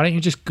bullshit? Why don't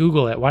you just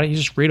Google it? Why don't you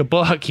just read a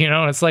book?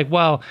 And it's like,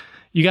 well,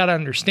 you got to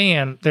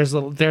understand there's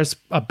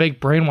a big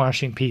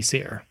brainwashing piece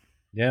here.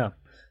 Yeah.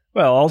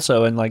 Well,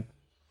 also in like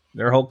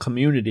their whole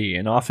community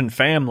and often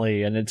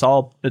family, and it's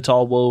all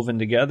woven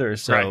together.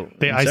 So right.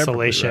 The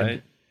isolation,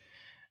 right?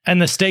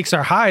 And the stakes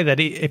are high that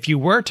if you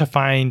were to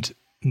find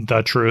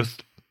the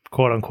truth,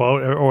 quote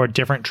unquote, or a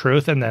different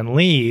truth and then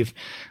leave,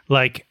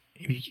 like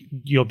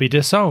you'll be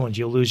disowned,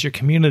 you'll lose your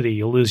community,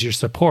 you'll lose your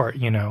support,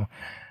 you'll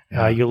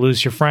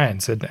lose your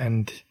friends.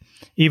 And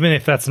even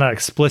if that's not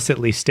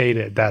explicitly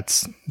stated,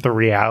 that's the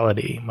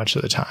reality much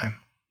of the time.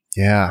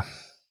 Yeah.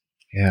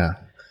 Yeah.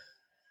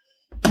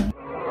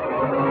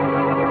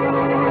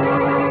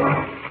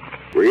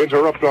 We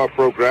interrupt our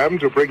program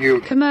to bring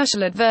you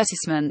commercial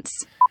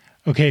advertisements.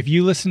 Okay, if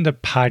you listen to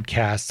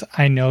podcasts,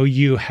 I know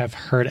you have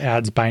heard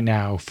ads by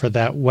now for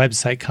that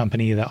website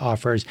company that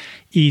offers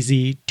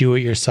easy,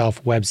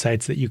 do-it-yourself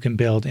websites that you can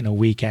build in a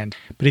weekend.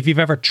 But if you've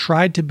ever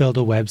tried to build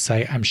a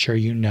website, I'm sure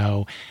you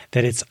know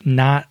that it's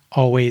not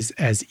always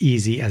as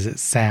easy as it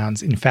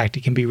sounds. In fact,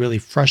 it can be really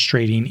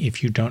frustrating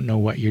if you don't know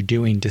what you're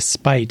doing,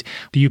 despite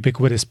the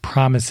ubiquitous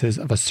promises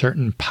of a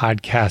certain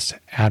podcast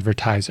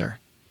advertiser.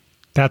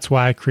 That's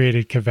why I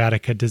created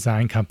Cavatica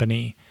Design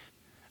Company.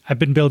 I've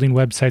been building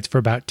websites for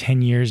about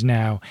 10 years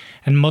now,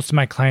 and most of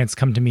my clients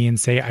come to me and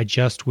say, I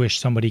just wish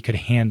somebody could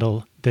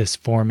handle this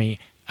for me.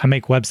 I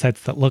make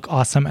websites that look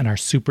awesome and are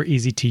super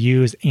easy to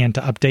use and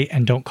to update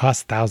and don't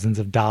cost thousands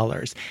of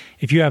dollars.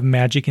 If you have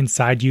magic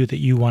inside you that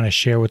you want to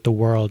share with the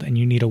world and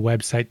you need a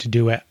website to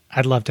do it,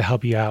 I'd love to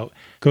help you out.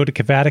 Go to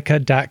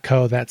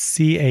Cavatica.co, that's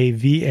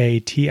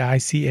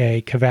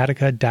Cavatica,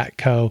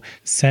 Cavatica.co.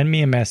 Send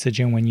me a message,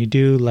 and when you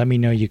do, let me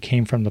know you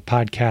came from the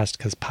podcast,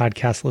 because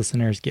podcast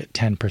listeners get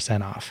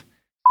 10% off.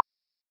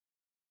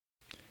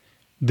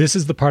 This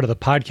is the part of the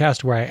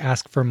podcast where I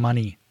ask for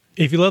money.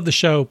 If you love the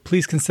show,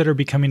 please consider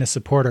becoming a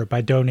supporter by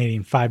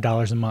donating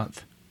 $5 a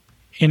month.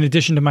 In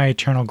addition to my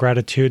eternal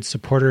gratitude,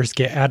 supporters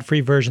get ad-free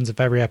versions of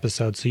every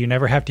episode, so you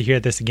never have to hear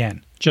this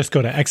again. Just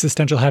go to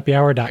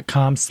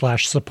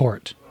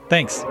existentialhappyhour.com/support.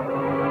 Thanks.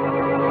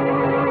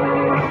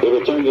 We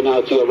return you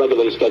now to your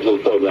regularly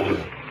scheduled program.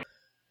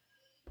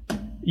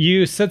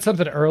 You said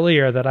something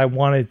earlier that I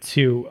wanted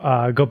to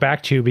go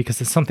back to,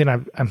 because it's something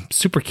I'm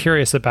super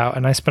curious about,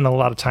 and I spend a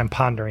lot of time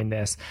pondering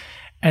this.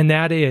 And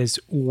that is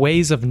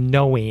ways of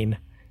knowing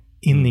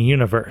in the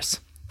universe.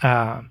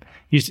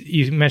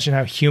 You mentioned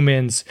how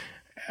humans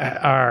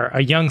are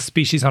a young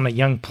species on a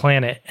young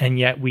planet, and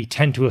yet we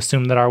tend to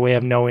assume that our way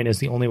of knowing is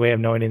the only way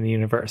of knowing in the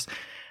universe.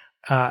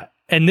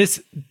 And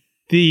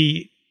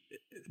the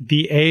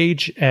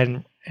age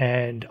and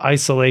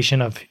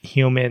isolation of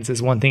humans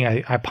is one thing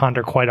I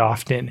ponder quite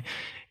often,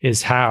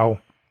 is how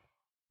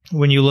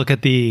when you look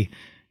at the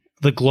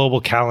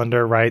global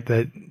calendar, right,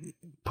 that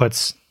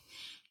puts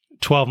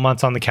 12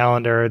 months on the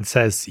calendar and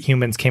says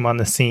humans came on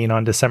the scene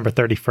on December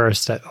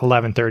 31st at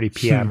 11:30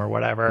 p.m. or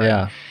whatever.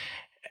 Yeah.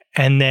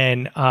 And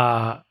then,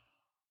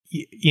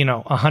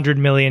 100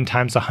 million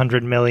times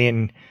 100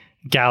 million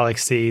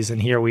galaxies. And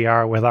here we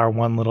are with our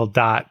one little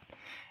dot.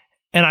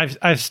 And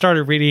I've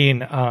started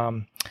reading,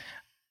 I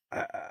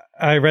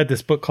read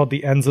this book called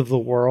The Ends of the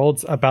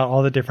Worlds about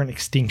all the different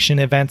extinction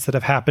events that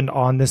have happened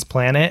on this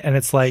planet. And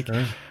it's like,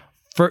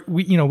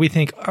 we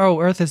think, oh,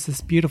 Earth is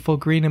this beautiful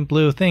green and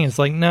blue thing. It's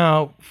like,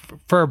 no,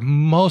 for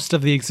most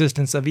of the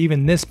existence of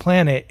even this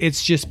planet,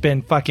 it's just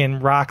been fucking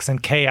rocks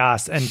and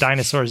chaos and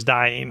dinosaurs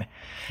dying.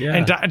 Yeah.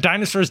 And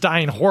dinosaurs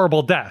dying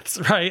horrible deaths,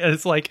 right? And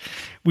it's like,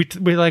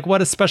 we're like, what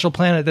a special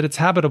planet that it's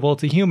habitable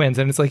to humans.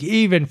 And it's like,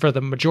 even for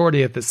the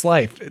majority of this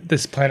life,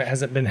 this planet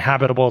hasn't been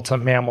habitable to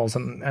mammals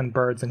and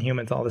birds and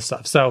humans, all this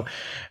stuff. So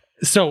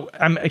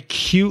I'm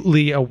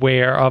acutely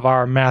aware of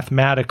our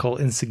mathematical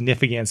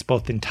insignificance,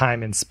 both in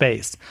time and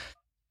space.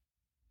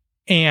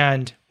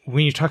 And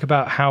when you talk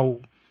about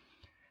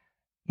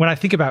when I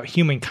think about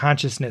human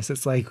consciousness,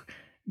 it's like,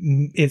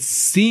 it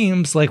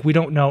seems like we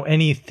don't know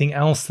anything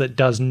else that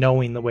does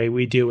knowing the way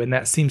we do. And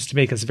that seems to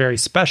make us very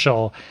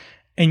special.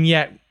 And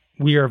yet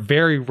we are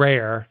very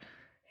rare.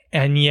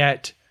 And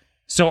yet,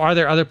 so are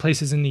there other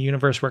places in the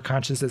universe where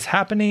consciousness is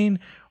happening,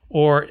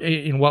 or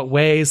in what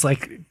ways?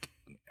 Like,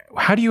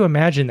 how do you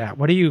imagine that?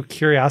 What are your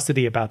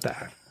curiosity about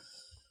that?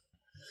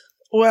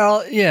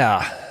 Well,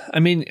 yeah.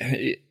 I mean,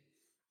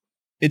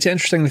 it's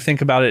interesting to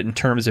think about it in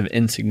terms of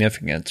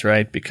insignificance,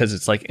 right? Because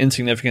it's like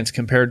insignificance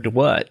compared to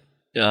what?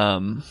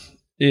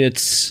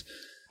 It's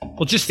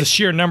just the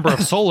sheer number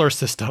of solar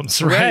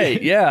systems, right?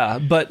 Right, yeah.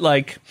 But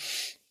like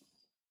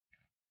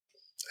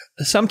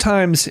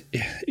sometimes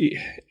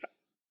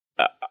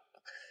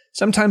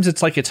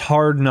it's like it's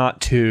hard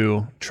not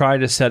to try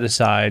to set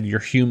aside your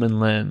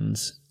human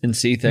lens and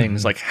see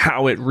things like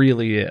how it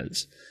really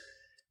is.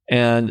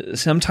 And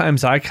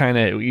sometimes I kind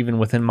of, even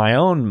within my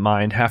own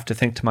mind, have to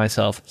think to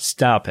myself,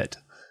 stop it.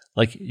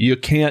 Like, you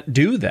can't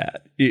do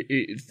that.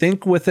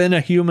 Think within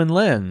a human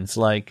lens.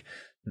 Like,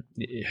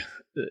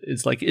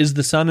 it's like, is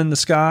the sun in the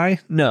sky?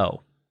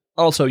 No.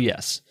 Also,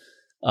 yes.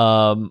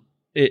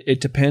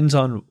 It depends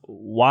on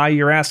why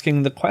you're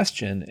asking the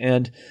question.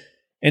 And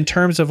in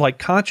terms of like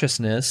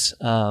consciousness,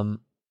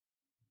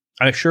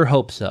 I sure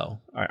hope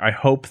so. I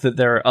hope that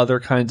there are other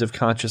kinds of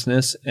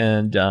consciousness,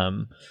 and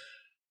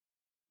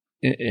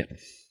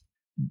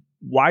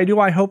why do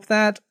I hope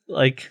that?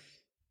 Like,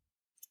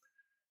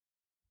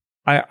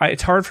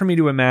 it's hard for me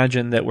to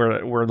imagine that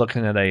we're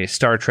looking at a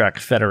Star Trek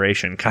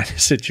Federation kind of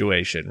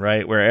situation,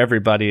 right? Where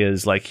everybody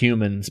is like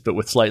humans, but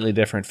with slightly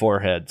different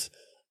foreheads.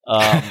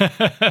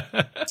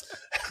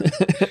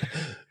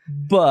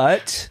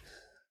 But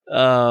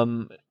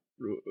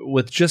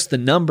with just the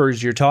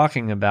numbers you're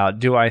talking about,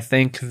 do I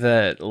think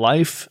that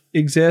life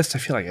exists? I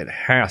feel like it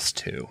has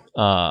to.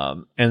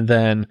 And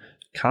then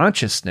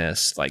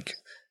consciousness, like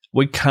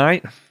we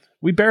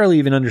barely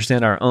even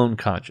understand our own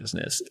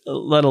consciousness,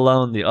 let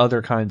alone the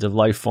other kinds of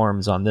life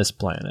forms on this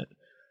planet.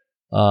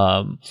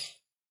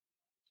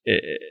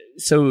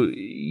 So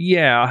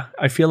yeah,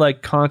 I feel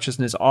like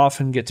consciousness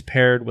often gets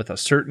paired with a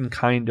certain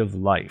kind of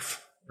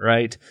life,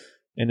 right?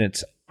 And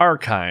it's our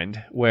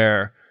kind,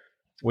 where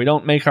we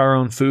don't make our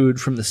own food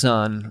from the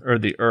sun or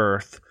the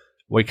earth.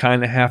 We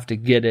kind of have to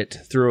get it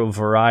through a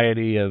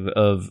variety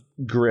of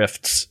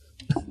grifts,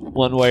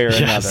 one way or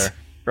another,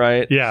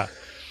 right? Yeah.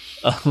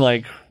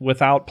 Like,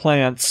 without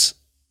plants,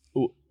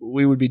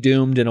 we would be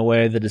doomed in a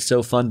way that is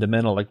so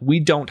fundamental. Like,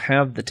 we don't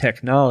have the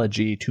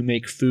technology to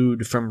make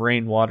food from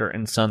rainwater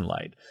and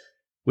sunlight.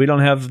 We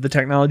don't have the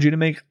technology to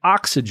make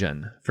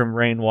oxygen from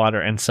rainwater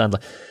and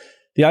sunlight.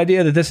 The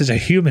idea that this is a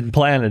human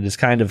planet is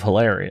kind of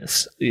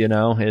hilarious.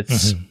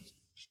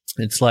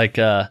 It's like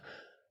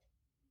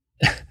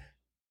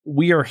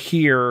we are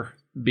here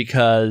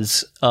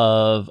because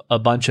of a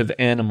bunch of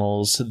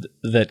animals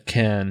that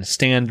can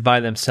stand by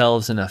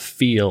themselves in a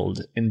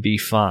field and be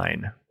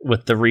fine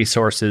with the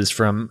resources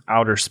from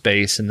outer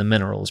space and the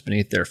minerals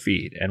beneath their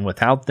feet. And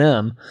without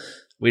them,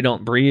 we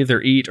don't breathe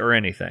or eat or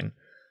anything.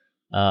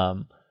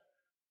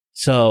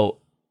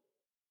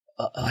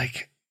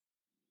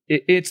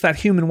 It's that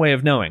human way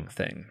of knowing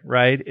thing,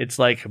 right? It's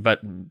like, but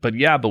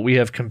we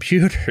have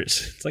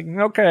computers. It's like,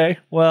 okay,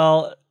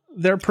 well,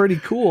 they're pretty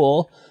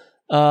cool.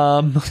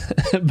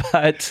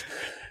 But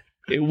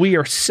we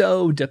are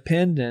so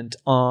dependent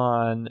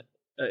on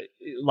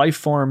life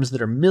forms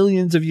that are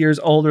millions of years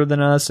older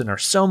than us and are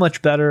so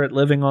much better at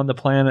living on the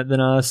planet than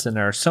us and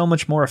are so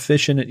much more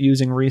efficient at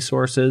using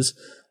resources.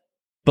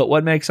 But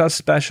what makes us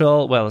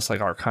special? Well, it's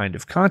like our kind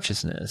of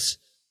consciousness.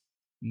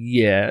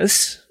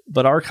 Yes,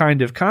 but our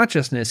kind of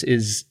consciousness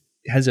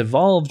has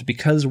evolved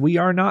because we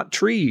are not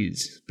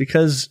trees,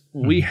 because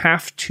we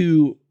have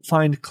to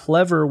find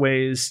clever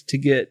ways to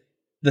get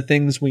the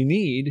things we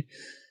need,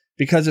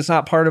 because it's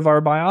not part of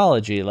our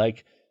biology.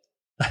 Like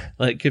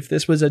if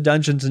this was a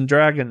Dungeons and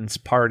Dragons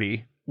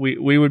party,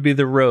 we would be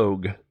the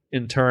rogue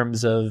in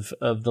terms of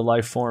the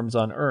life forms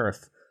on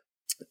Earth.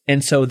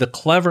 And so the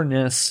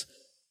cleverness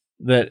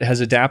that has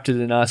adapted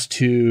in us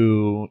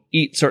to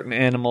eat certain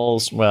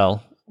animals,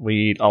 well,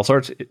 we eat all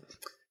sorts of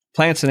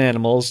plants and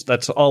animals.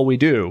 That's all we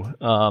do.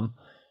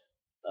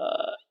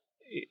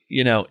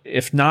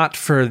 If not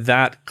for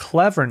that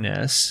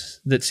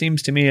cleverness, that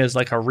seems to me as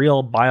like a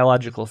real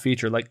biological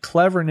feature. Like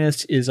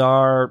cleverness is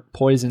our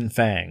poison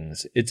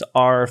fangs. It's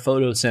our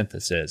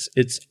photosynthesis.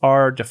 It's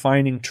our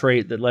defining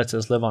trait that lets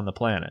us live on the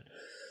planet.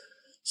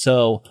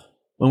 So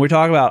when we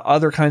talk about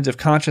other kinds of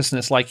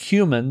consciousness like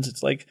humans,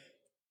 it's like,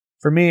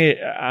 for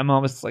me, I'm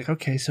almost like,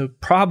 okay, so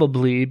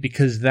probably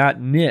because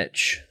that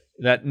niche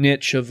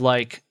of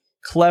like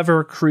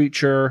clever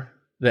creature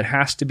that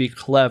has to be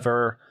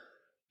clever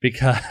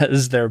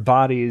because their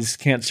bodies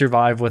can't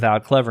survive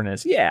without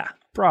cleverness. Yeah,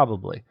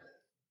 probably.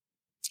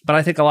 But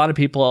I think a lot of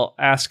people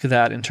ask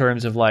that in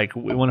terms of like,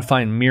 we want to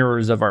find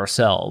mirrors of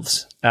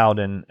ourselves out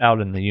in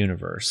the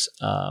universe.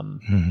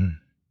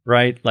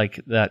 Right?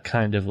 Like that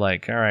kind of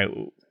like, all right,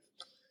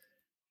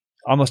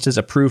 almost as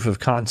a proof of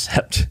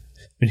concept,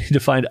 we need to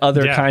find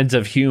other kinds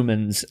of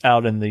humans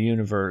out in the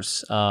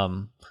universe.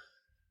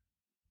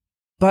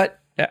 But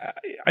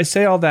I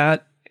say all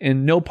that,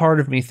 and no part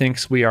of me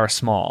thinks we are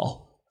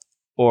small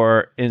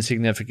or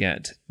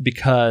insignificant,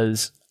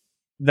 because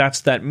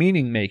that's that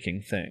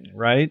meaning-making thing,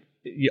 right?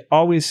 You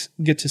always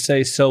get to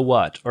say, so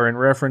what, or in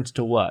reference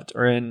to what,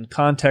 or in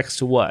context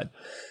to what.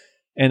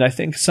 And I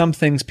think some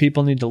things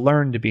people need to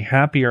learn to be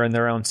happier in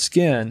their own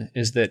skin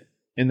is that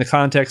in the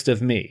context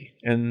of me,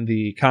 in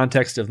the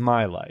context of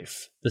my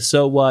life, the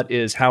so what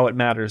is how it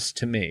matters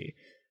to me.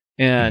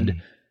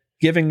 And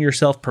giving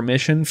yourself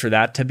permission for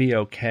that to be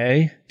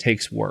okay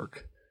takes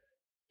work,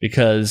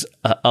 because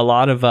a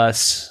lot of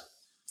us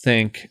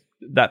think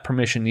that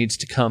permission needs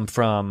to come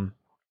from,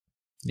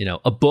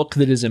 a book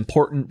that is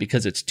important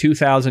because it's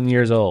 2,000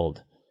 years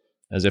old,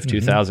 as if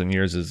 2,000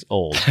 years is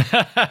old.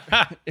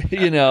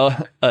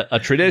 A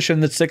tradition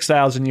that's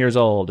 6,000 years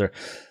old, or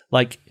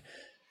like,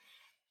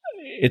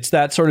 it's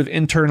that sort of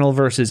internal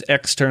versus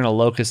external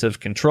locus of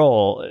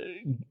control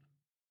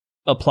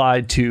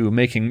applied to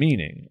making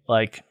meaning.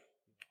 Like,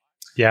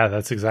 yeah,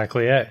 that's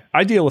exactly it.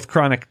 I deal with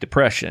chronic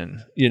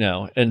depression,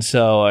 and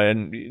so I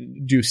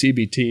do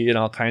CBT and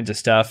all kinds of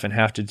stuff and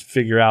have to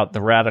figure out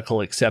the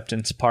radical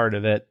acceptance part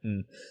of it.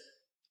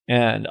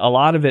 And a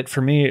lot of it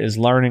for me is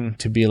learning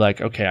to be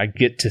like, okay, I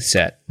get to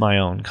set my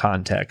own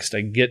context.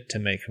 I get to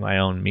make my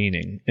own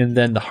meaning. And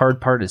then the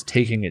hard part is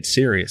taking it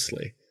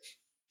seriously.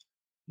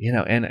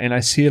 And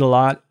I see it a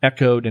lot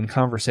echoed in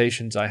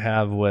conversations I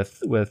have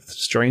with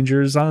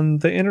strangers on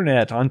the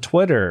internet, on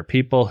Twitter,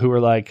 people who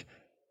are like,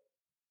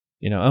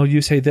 oh,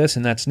 you say this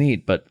and that's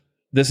neat, but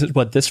this is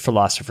what this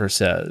philosopher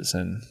says.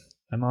 And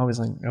I'm always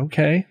like,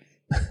 okay,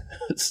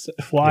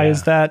 why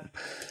is that?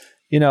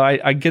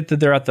 I get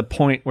that they're at the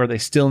point where they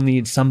still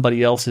need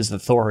somebody else's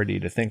authority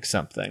to think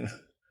something.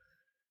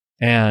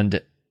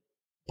 And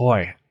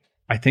boy,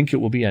 I think it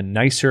would be a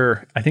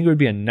nicer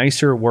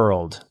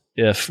world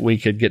if we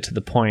could get to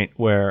the point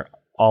where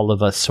all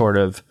of us sort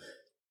of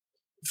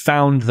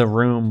found the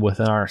room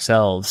within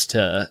ourselves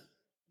to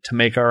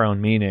make our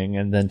own meaning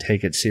and then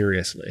take it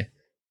seriously.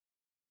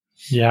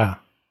 Yeah.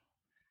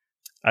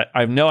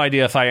 I have no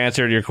idea if I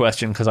answered your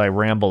question because I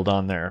rambled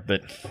on there,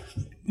 but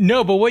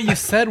no, but what you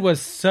said was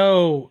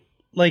so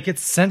like,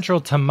 it's central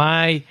to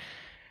my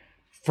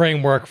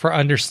framework for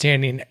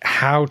understanding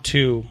how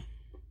to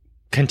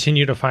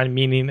continue to find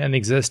meaning and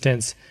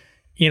existence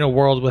in a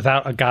world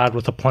without a God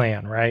with a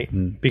plan, right?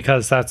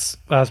 Because that's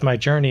my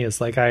journey,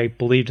 is like, I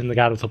believed in the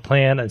God with a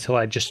plan until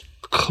I just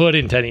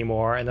couldn't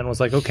anymore, and then was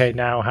like, okay,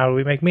 now how do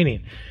we make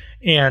meaning?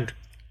 And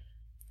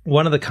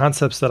one of the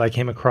concepts that I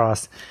came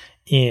across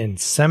in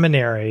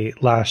seminary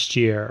last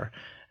year.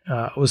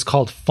 It was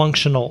called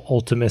functional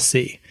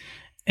ultimacy.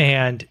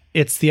 And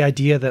it's the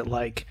idea that,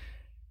 like,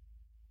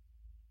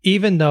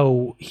 even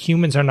though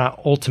humans are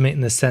not ultimate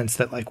in the sense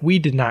that, like, we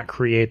did not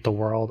create the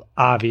world,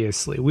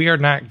 obviously, we are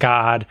not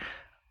God,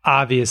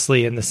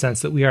 obviously, in the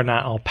sense that we are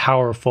not all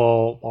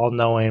powerful, all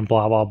knowing,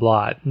 blah, blah,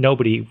 blah.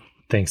 Nobody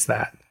thinks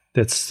that.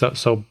 That's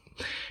so,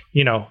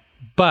 you know,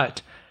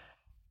 but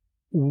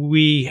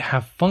we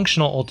have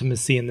functional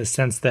ultimacy in the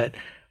sense that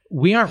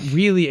we aren't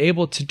really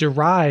able to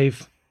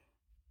derive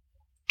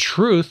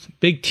truth,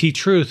 big T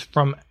truth,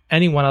 from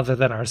anyone other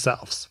than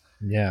ourselves.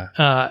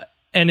 Yeah.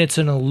 And it's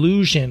an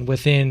illusion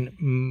within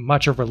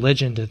much of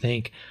religion to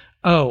think,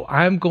 oh,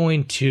 I'm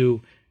going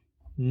to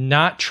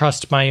not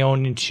trust my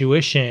own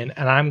intuition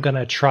and I'm going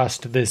to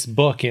trust this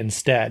book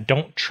instead.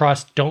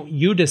 Don't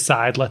you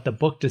decide, let the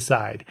book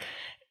decide.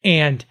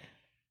 And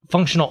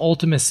functional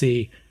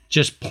ultimacy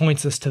just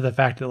points us to the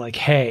fact that, like,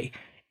 hey,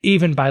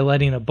 even by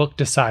letting a book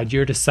decide,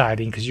 you're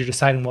deciding, because you're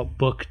deciding what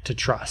book to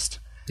trust.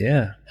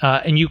 Yeah.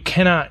 And you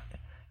cannot,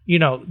 you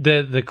know,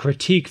 the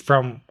critique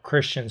from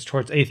Christians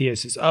towards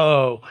atheists is,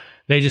 oh,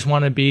 they just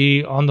want to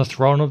be on the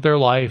throne of their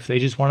life. They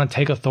just want to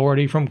take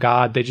authority from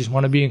God. They just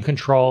want to be in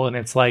control. And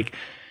it's like,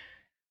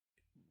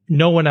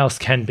 no one else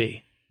can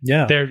be.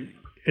 Yeah.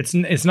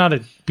 It's not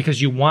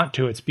because you want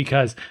to. It's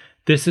because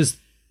this is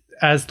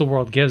as the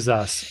world gives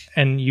us.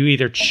 And you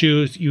either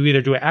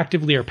do it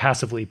actively or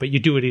passively, but you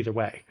do it either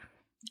way.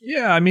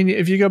 Yeah, I mean,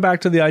 if you go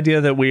back to the idea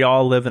that we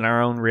all live in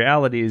our own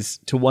realities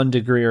to one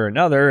degree or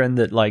another, and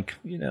that, like,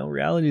 you know,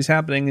 reality is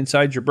happening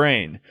inside your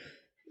brain.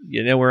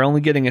 You know, we're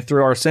only getting it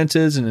through our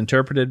senses and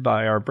interpreted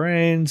by our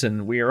brains,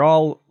 and we are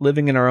all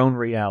living in our own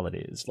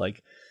realities.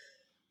 Like,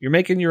 you're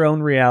making your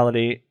own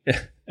reality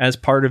as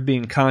part of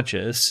being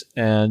conscious,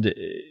 and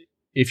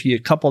if you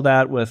couple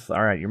that with,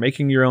 all right, you're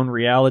making your own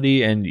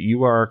reality and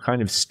you are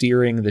kind of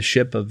steering the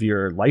ship of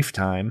your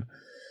lifetime,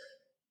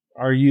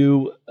 are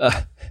you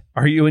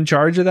in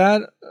charge of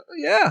that?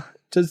 Yeah,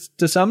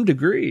 to some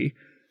degree.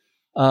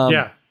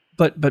 Yeah.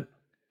 But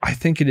I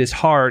think it is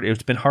hard.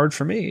 It's been hard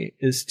for me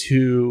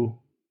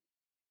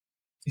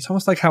it's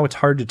almost like how it's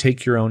hard to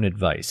take your own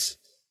advice.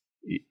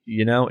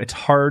 You know, it's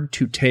hard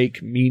to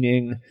take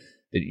meaning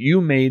that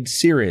you made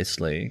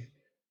seriously,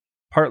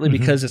 partly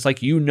because it's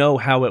like, you know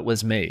how it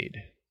was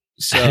made.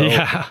 So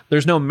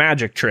there's no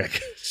magic trick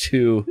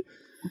to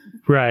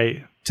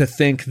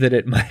think that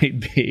it might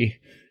be,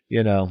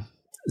 you know,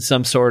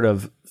 some sort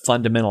of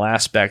fundamental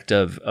aspect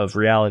of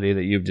reality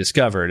that you've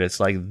discovered. It's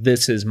like,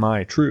 this is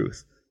my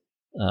truth.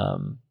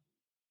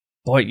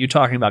 Boy, you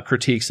talking about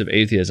critiques of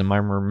atheism.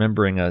 I'm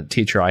remembering a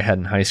teacher I had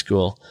in high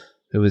school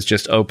who was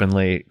just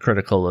openly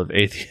critical of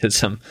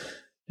atheism.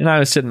 And I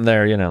was sitting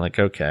there, you know, like,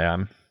 okay,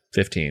 I'm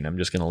 15. I'm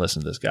just going to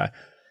listen to this guy.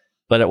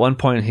 But at one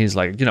point he's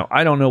like, you know,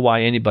 I don't know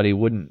why anybody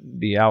wouldn't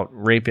be out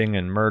raping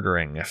and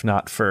murdering if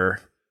not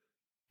for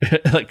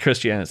like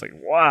Christianity. It's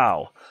like,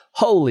 wow,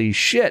 holy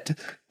shit.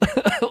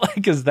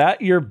 Like, is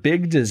that your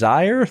big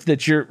desire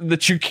that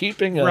you're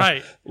keeping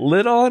a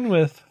lid on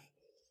with?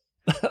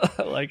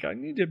 Like, I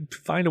need to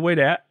find a way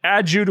to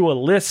add you to a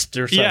list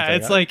or something. Yeah,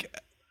 it's like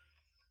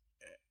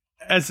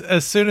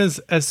as soon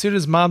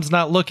as mom's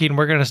not looking,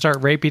 we're going to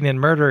start raping and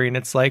murdering.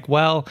 It's like,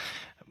 well,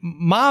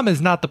 mom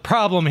is not the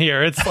problem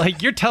here. It's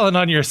like, you're telling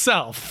on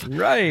yourself.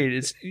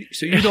 Right.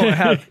 So you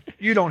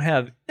don't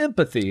have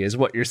empathy is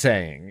what you're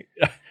saying.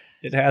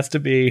 It has to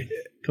be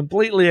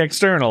completely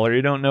external or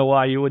you don't know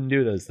why you wouldn't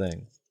do those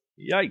things.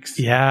 Yikes.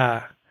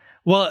 Yeah.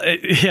 Well,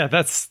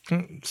 that's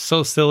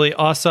so silly.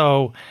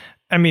 Also,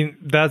 I mean,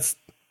 that's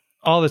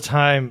all the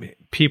time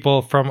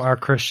people from our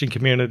Christian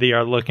community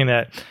are looking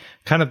at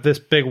kind of this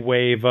big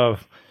wave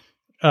of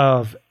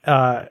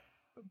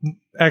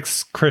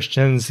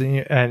ex-Christians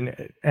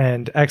and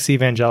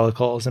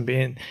ex-evangelicals, and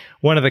being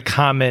one of the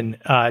common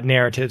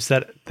narratives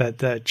that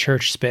the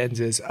church spins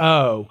is,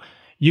 oh,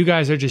 you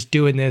guys are just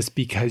doing this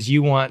because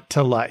you want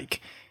to,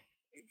 like,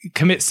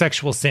 commit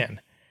sexual sin.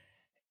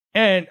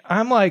 And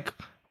I'm like,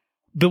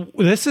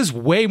 this is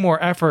way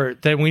more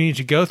effort than we need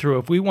to go through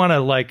if we want to,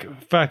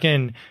 like,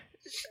 fucking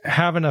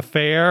have an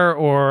affair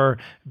or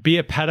be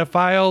a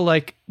pedophile.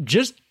 Like,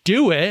 just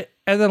do it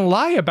and then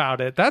lie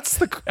about it.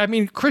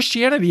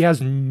 Christianity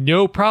has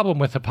no problem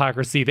with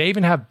hypocrisy. They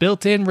even have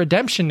built-in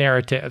redemption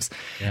narratives.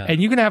 Yeah.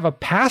 And you can have a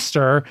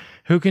pastor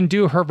who can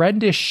do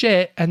horrendous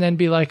shit and then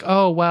be like,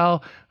 oh,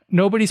 well,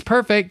 nobody's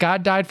perfect.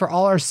 God died for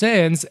all our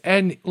sins.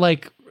 And,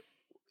 like,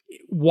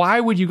 why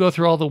would you go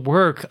through all the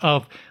work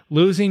of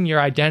losing your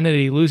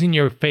identity, losing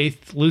your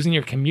faith, losing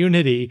your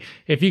community,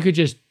 if you could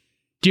just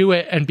do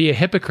it and be a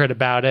hypocrite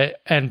about it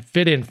and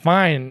fit in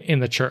fine in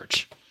the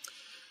church?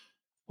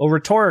 Well,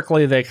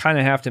 rhetorically, they kind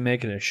of have to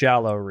make it a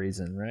shallow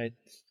reason, right?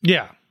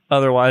 Yeah.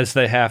 Otherwise,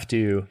 they have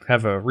to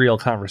have a real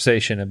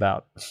conversation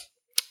about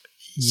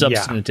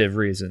substantive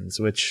reasons,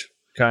 which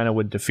kind of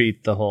would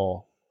defeat the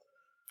whole...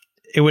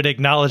 It would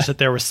acknowledge that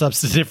there were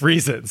substantive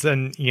reasons,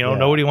 and, you know,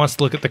 nobody wants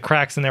to look at the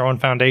cracks in their own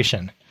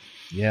foundation.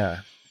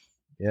 Yeah.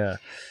 Yeah.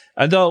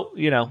 And though,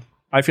 you know,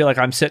 I feel like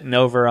I'm sitting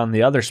over on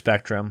the other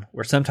spectrum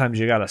where sometimes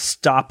you got to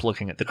stop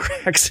looking at the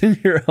cracks in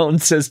your own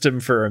system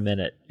for a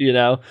minute,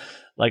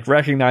 like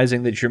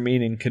recognizing that your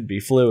meaning could be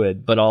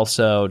fluid, but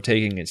also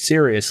taking it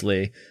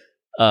seriously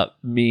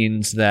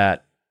means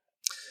that,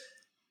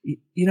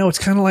 it's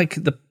kind of like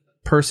the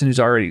person who's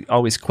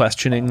always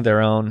questioning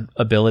their own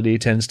ability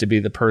tends to be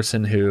the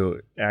person who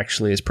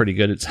actually is pretty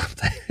good at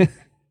something.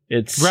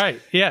 It's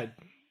right. Yeah.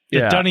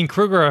 The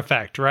Dunning-Kruger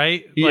effect,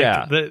 right?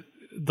 Yeah. Like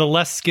the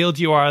less skilled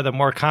you are, the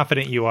more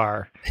confident you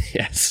are.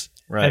 Yes.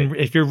 Right. And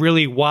if you're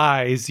really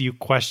wise, you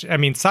question. I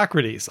mean,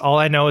 Socrates, all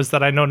I know is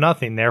that I know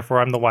nothing,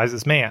 therefore I'm the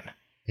wisest man.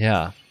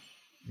 Yeah.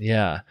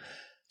 Yeah.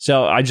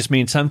 So I just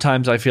mean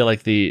sometimes I feel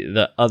like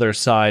the other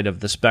side of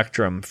the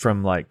spectrum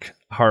from like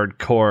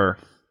hardcore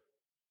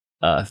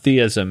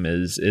theism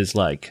is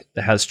like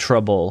has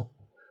trouble.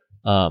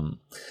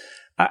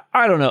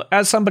 I don't know.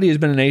 As somebody who's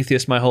been an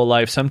atheist my whole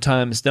life,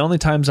 sometimes the only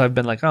times I've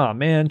been like, oh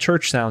man,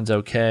 church sounds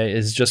okay,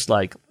 is just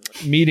like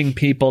meeting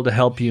people to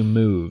help you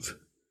move.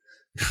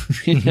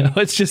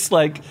 It's just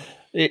like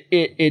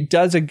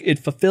it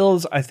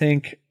fulfills, I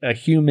think, a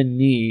human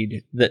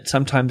need that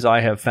sometimes I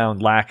have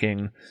found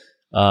lacking.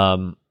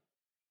 Although,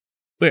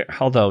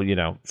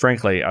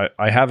 frankly,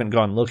 I haven't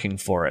gone looking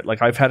for it.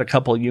 Like I've had a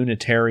couple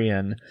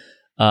Unitarian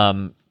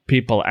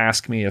people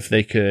ask me if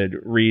they could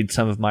read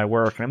some of my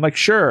work, and I'm like,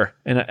 sure.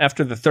 And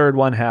after the third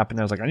one happened,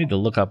 I was like, I need to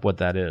look up what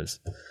that is.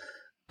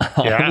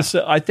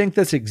 So I think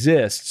this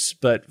exists,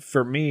 but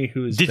for me,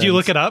 did you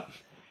look it up?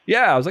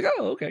 Yeah, I was like,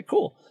 oh, okay,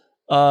 cool.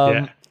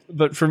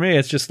 But for me,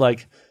 it's just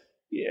like,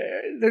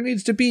 there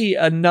needs to be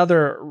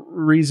another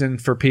reason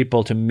for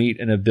people to meet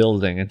in a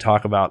building and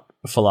talk about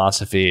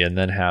philosophy and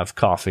then have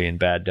coffee and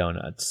bad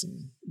donuts,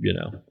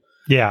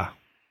 Yeah.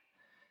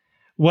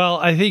 Well,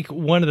 I think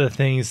one of the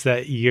things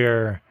that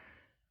you're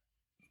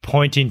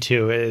pointing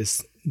to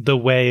is the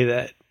way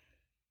that,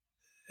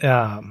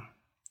 I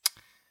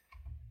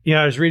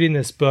was reading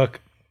this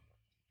book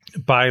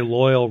by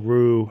Loyal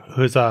Rue,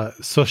 who's a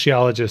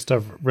sociologist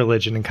of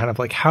religion, and kind of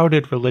like, how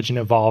did religion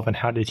evolve and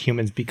how did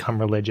humans become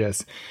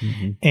religious?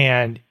 Mm-hmm.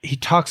 And he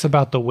talks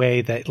about the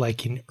way that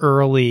like in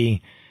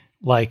early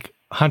like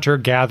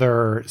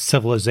hunter-gatherer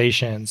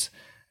civilizations,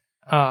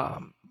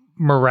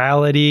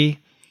 morality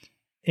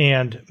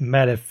and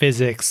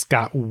metaphysics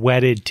got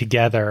wedded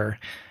together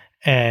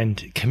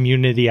and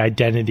community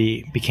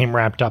identity became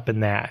wrapped up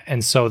in that.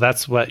 And so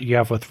that's what you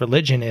have with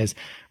religion is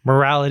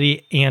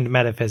morality and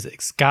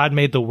metaphysics. God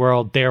made the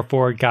world,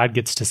 therefore God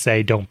gets to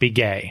say, don't be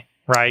gay,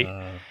 right?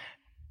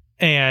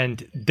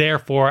 And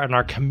therefore, and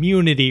our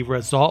community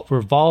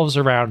revolves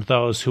around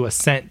those who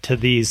assent to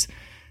these,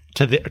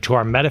 to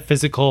our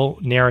metaphysical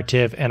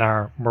narrative and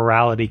our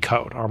morality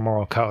code, our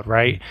moral code,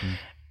 right? Mm-hmm.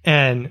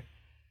 And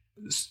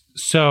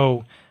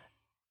so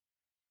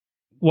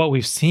what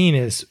we've seen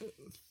is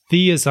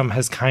theism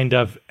has kind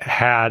of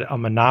had a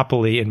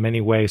monopoly in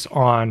many ways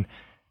on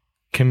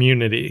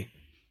community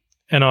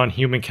and on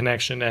human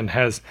connection, and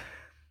has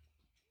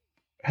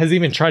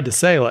even tried to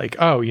say like,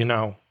 oh,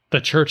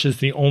 the church is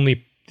the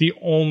only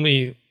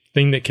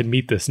thing that can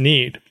meet this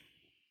need.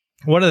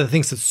 One of the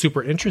things that's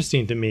super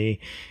interesting to me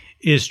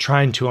is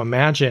trying to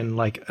imagine,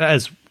 like,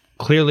 as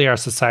clearly our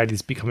society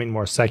is becoming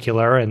more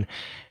secular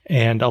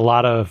and a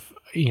lot of,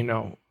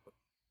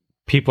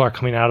 people are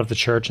coming out of the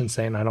church and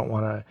saying, I don't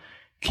want to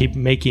keep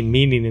making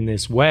meaning in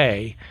this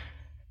way.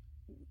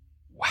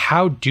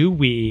 How do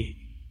we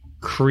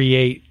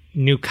create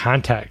new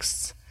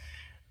contexts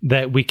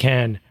that we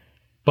can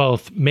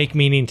both make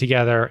meaning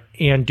together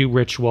and do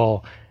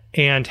ritual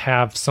and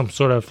have some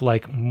sort of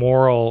like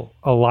moral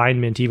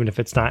alignment, even if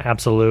it's not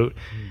absolute,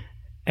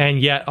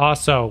 and yet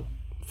also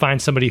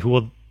find somebody who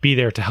will be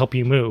there to help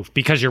you move?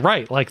 Because you're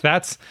right, like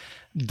that's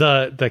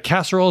the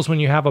casseroles when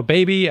you have a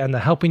baby and the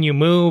helping you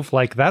move,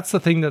 like that's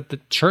the thing that the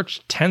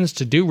church tends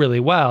to do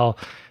really well.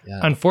 Yeah.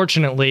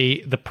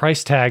 Unfortunately, the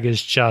price tag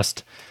is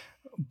just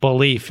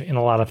belief in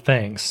a lot of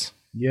things.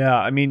 Yeah,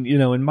 I mean,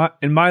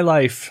 in my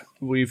life,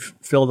 we've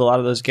filled a lot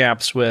of those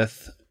gaps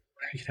with,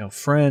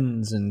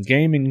 friends and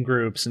gaming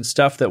groups and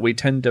stuff that we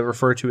tend to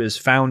refer to as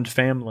found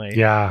family.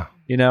 Yeah.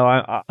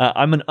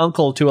 I'm an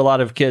uncle to a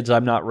lot of kids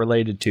I'm not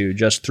related to,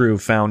 just through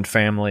found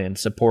family and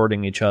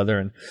supporting each other.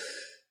 And,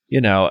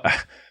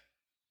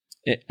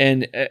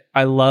 and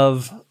I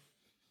love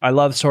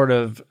sort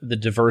of the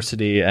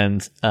diversity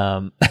and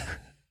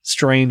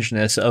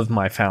strangeness of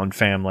my found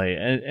family.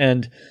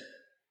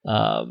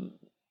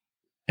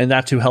 And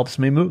that's who helps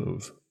me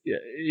move,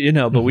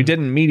 but we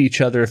didn't meet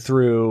each other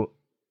through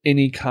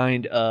any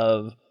kind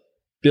of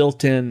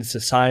built-in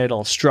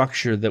societal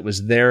structure that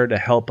was there to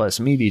help us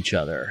meet each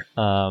other.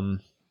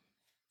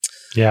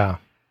 Yeah.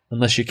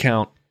 Unless you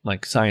count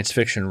like science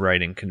fiction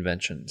writing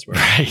conventions where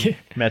I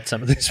met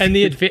some of these and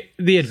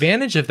the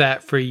advantage of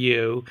that for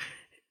you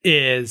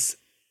is,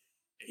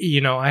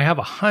 I have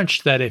a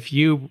hunch that if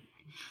you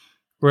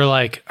were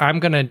like, I'm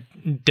going to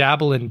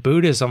dabble in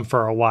Buddhism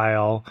for a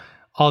while,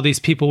 all these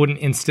people wouldn't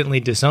instantly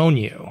disown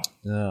you.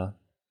 Yeah.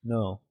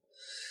 No,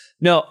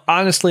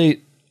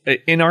 honestly,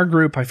 in our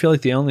group, I feel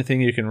like the only thing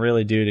you can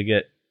really do to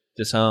get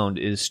disowned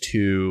is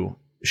to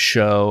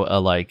show a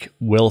like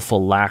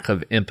willful lack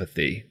of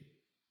empathy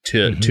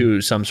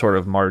to some sort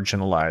of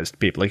marginalized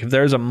people. Like if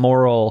there's a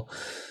moral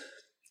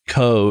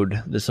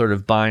code that sort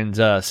of binds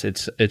us,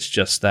 it's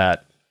just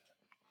that.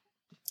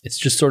 It's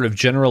just sort of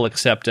general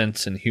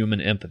acceptance and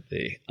human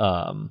empathy.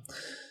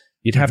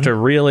 You'd have to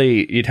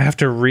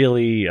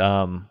really,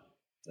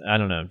 I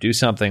don't know, do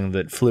something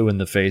that flew in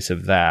the face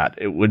of that.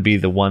 It would be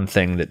the one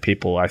thing that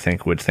people, I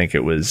think, would think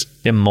it was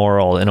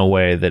immoral in a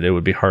way that it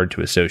would be hard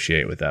to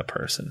associate with that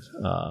person.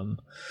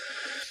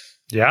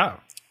 Yeah.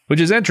 Which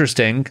is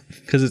interesting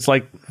because it's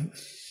like,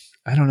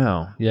 I don't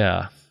know.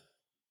 Yeah.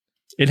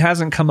 It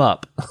hasn't come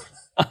up,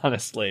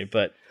 honestly,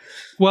 but.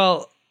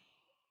 Well,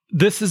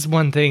 this is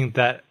one thing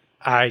that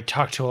I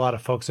talk to a lot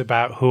of folks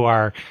about who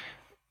are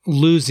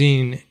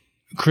losing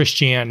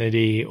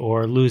Christianity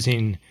or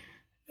losing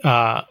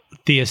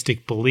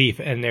theistic belief,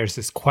 and there's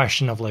this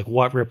question of like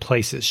what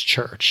replaces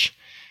church.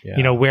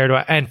 Where do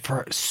I, and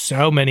for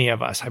so many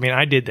of us, I mean,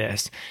 I did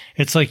this,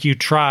 it's like you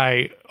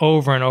try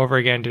over and over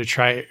again to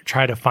try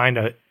to find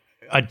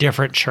a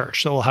different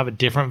church that will have a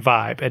different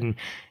vibe, and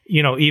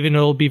even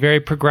it'll be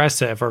very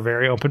progressive or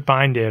very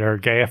open-minded or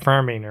gay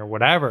affirming or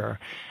whatever,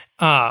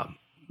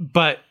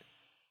 but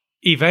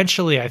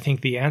eventually I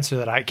think the answer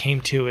that I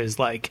came to is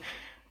like,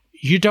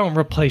 you don't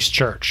replace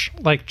church.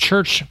 Like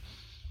church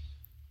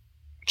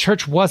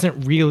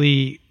wasn't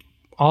really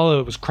all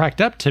it was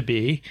cracked up to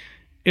be.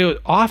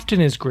 It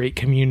often is great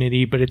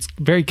community, but it's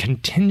very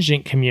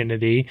contingent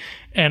community.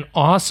 And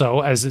also,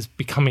 as is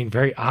becoming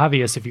very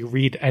obvious if you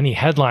read any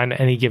headline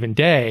any given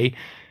day,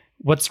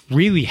 what's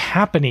really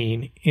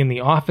happening in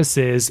the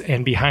offices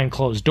and behind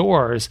closed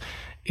doors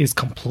is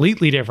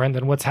completely different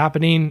than what's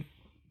happening,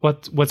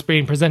 what's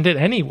being presented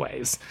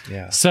anyways.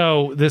 Yeah.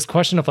 So this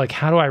question of like,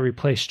 how do I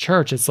replace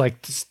church? It's like,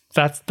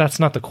 that's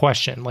not the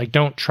question. Like,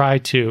 don't try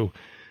to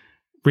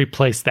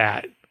replace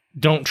that.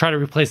 Don't try to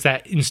replace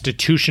that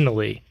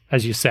institutionally,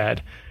 as you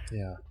said.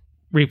 Yeah.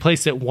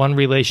 Replace it one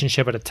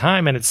relationship at a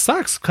time. And it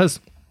sucks because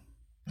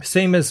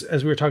same as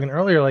we were talking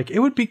earlier, like it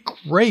would be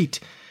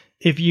great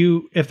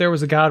if there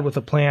was a God with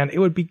a plan. It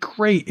would be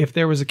great if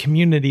there was a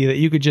community that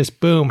you could just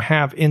boom,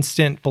 have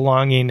instant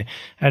belonging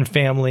and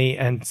family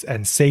and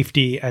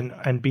safety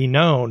and be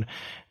known.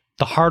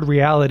 The hard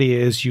reality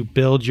is you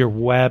build your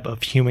web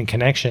of human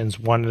connections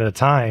one at a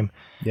time.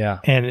 Yeah.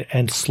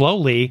 And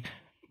slowly,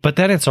 but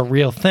then it's a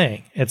real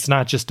thing. It's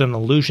not just an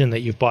illusion that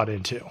you've bought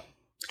into.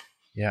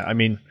 Yeah, I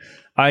mean,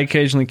 I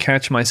occasionally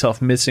catch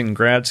myself missing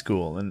grad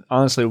school. And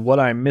honestly, what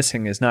I'm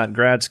missing is not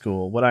grad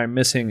school. What I'm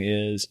missing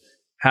is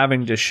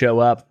having to show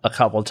up a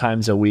couple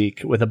times a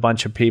week with a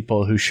bunch of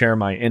people who share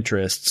my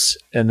interests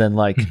and then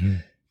like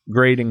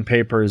grading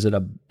papers at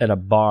a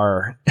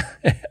bar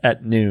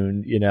at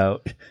noon,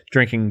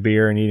 drinking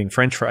beer and eating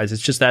French fries.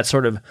 It's just that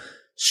sort of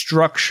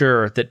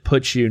structure that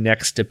puts you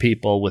next to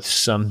people with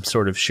some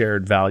sort of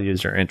shared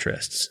values or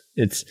interests.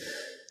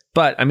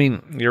 But I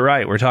mean, you're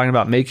right. We're talking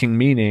about making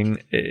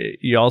meaning.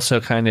 You also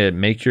kind of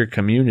make your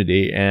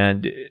community,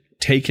 and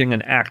taking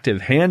an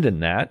active hand in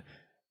that,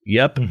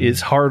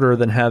 is harder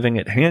than having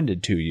it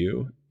handed to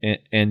you,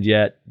 and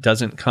yet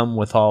doesn't come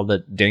with all the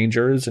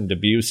dangers and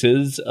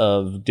abuses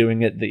of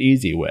doing it the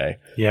easy way.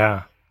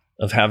 Yeah.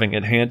 Of having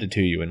it handed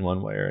to you in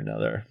one way or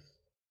another.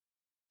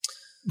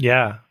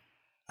 Yeah.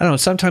 I don't know.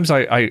 Sometimes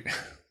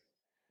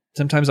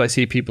I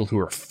see people who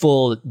are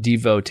full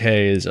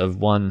devotees of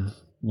one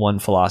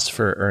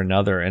philosopher or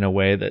another in a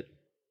way that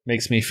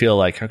makes me feel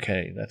like,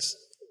 okay,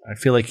 I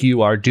feel like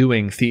you are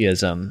doing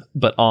theism,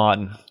 but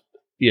on,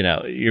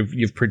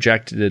 you've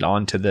projected it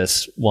onto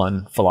this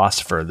one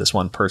philosopher, this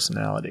one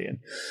personality. And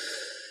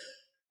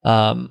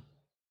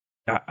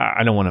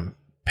I don't want to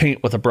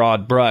paint with a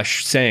broad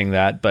brush saying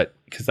that, but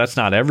because that's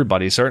not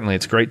everybody. Certainly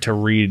it's great to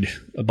read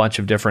a bunch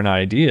of different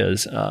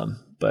ideas.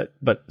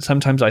 But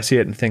sometimes I see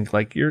it and think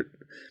like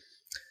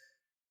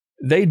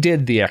they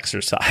did the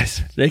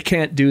exercise. They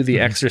can't do the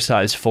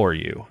exercise for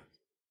you.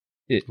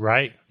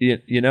 Right.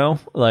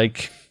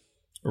 Like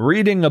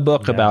reading a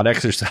book about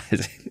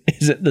exercising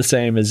isn't the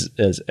same as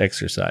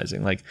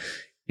exercising. Like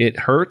it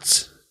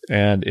hurts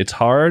and it's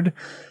hard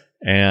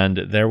and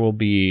there will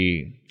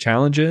be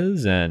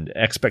challenges and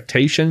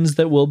expectations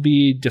that will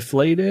be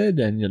deflated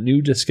and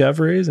new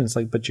discoveries. And it's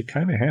like, but you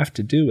kind of have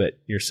to do it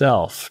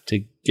yourself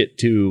to get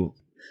to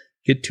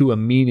a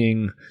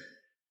meaning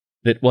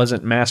that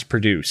wasn't mass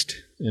produced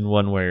in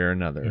one way or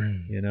another,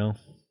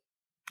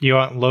 You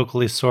want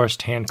locally sourced,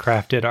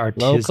 handcrafted,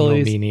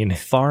 artisanal meaning.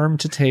 Farm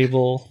to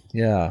table.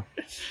 Yeah.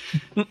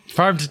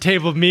 Farm to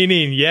table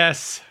meaning.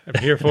 Yes.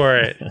 I'm here for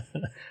it.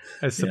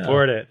 I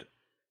support it.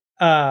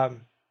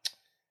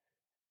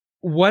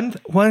 One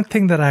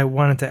thing that I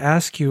wanted to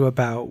ask you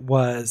about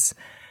was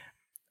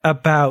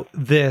about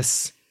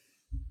the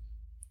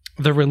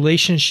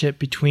relationship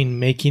between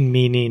making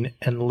meaning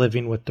and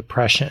living with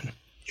depression.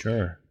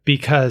 Sure.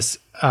 Because,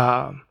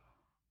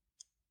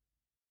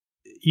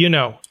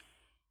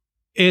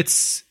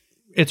 it's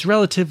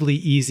relatively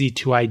easy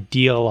to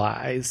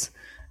idealize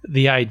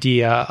the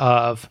idea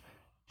of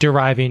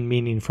deriving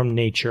meaning from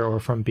nature or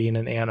from being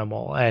an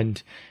animal.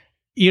 And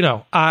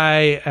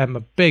I am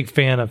a big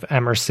fan of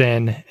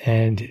Emerson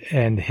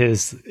and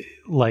his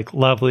like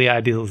lovely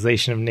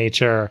idealization of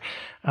nature.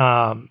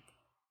 And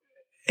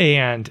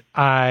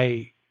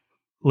I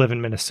live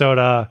in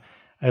Minnesota.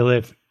 I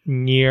live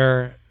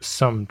near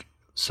some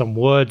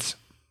woods.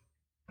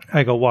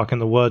 I go walk in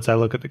the woods. I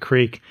look at the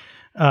creek.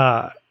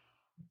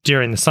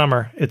 During the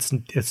summer, it's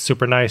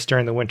super nice.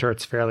 During the winter,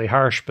 it's fairly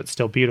harsh, but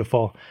still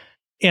beautiful.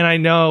 And I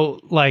know,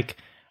 like,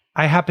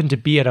 I happen to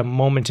be at a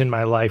moment in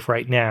my life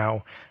right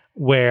now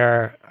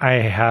where I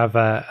have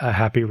a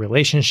happy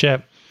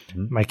relationship.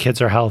 Mm-hmm. My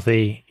kids are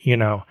healthy,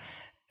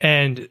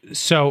 and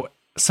so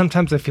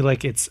sometimes I feel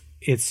like it's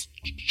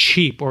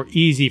cheap or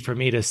easy for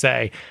me to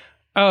say,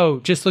 oh,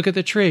 just look at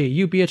the tree.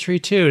 You be a tree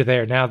too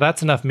there. Now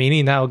that's enough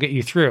meaning. That'll get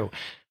you through.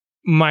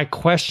 My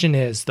question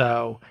is,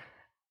 though,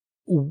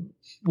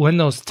 when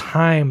those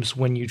times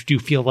when you do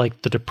feel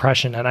like the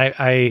depression, and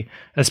I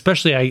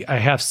especially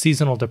have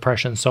seasonal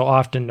depression, so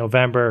often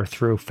November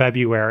through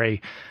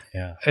February,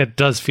 it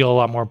does feel a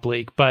lot more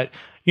bleak. But,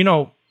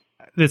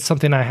 it's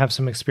something I have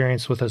some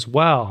experience with as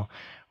well.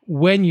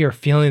 When you're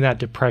feeling that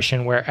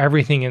depression where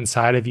everything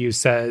inside of you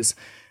says,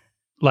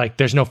 like,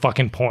 there's no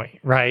fucking point,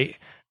 right?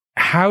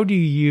 How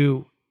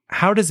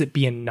does it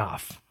be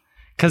enough?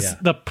 Because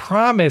the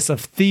promise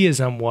of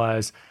theism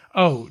was,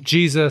 oh,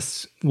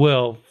 Jesus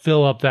will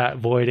fill up that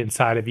void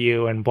inside of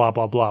you and blah,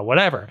 blah, blah,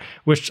 whatever,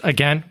 which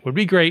again would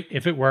be great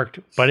if it worked,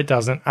 but it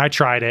doesn't. I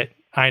tried it.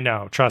 I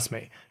know, trust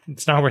me,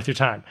 it's not worth your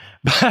time.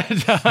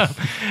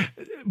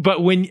 But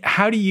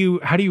how do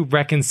you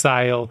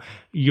reconcile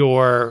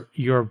your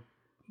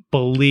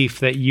belief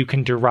that you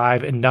can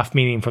derive enough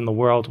meaning from the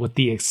world with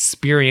the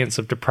experience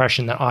of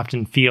depression that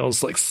often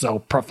feels like so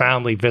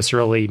profoundly,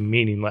 viscerally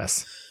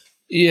meaningless?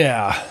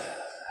 Yeah.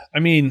 I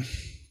mean,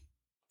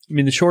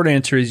 the short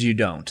answer is you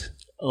don't.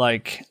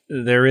 Like,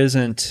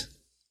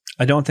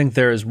 I don't think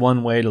there is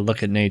one way to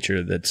look at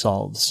nature that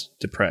solves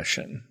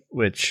depression,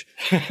 which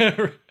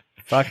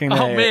fucking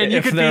oh man,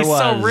 you could be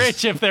so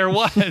rich if there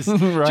was.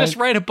 Right? Just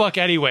write a book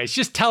anyways.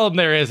 Just tell them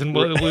there is and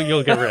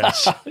you'll get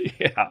rich.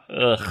 Yeah.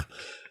 Ugh.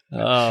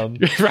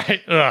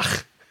 Right.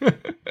 Ugh.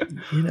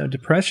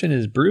 Depression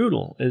is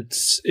brutal.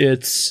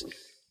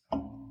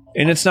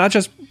 And it's not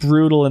just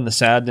brutal in the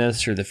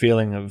sadness or the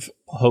feeling of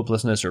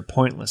hopelessness or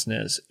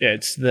pointlessness.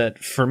 It's that,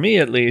 for me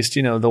at least,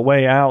 the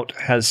way out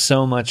has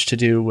so much to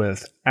do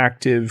with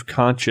active,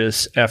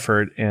 conscious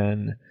effort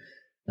in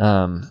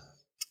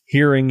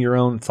hearing your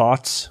own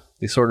thoughts,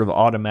 the sort of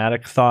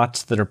automatic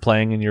thoughts that are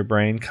playing in your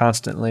brain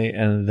constantly,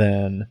 and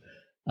then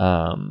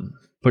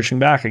pushing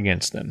back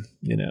against them,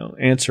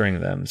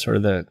 answering them. Sort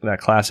of that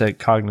classic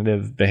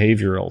cognitive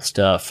behavioral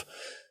stuff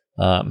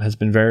has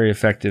been very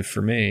effective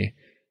for me.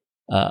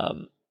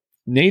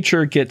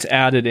 Nature gets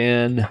added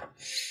in.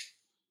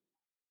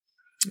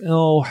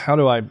 Oh, how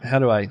do I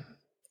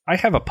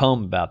have a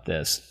poem about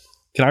this.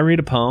 Can I read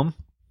a poem?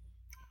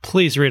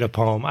 Please read a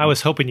poem. I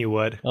was hoping you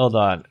would. Hold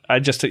on.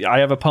 I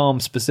have a poem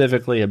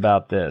specifically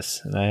about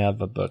this, and I have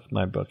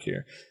my book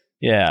here.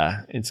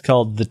 Yeah, it's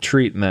called The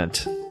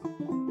Treatment.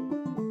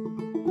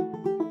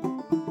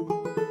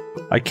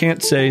 I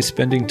can't say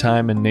spending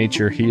time in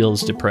nature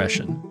heals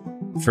depression.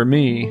 For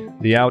me,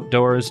 the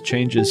outdoors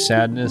changes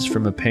sadness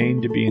from a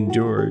pain to be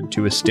endured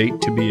to a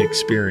state to be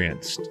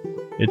experienced.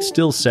 It's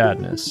still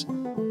sadness,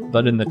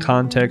 but in the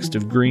context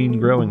of green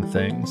growing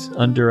things,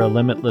 under a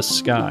limitless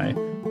sky,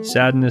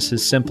 sadness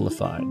is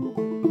simplified,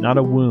 not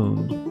a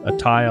wound, a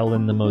tile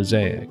in the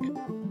mosaic.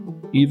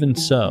 Even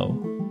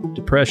so,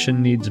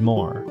 depression needs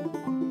more.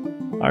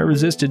 I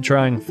resisted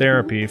trying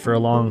therapy for a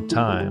long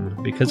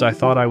time because I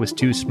thought I was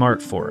too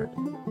smart for it.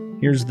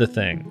 Here's the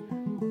thing.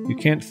 You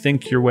can't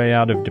think your way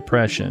out of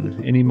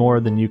depression any more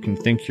than you can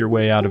think your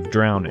way out of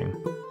drowning.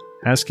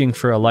 Asking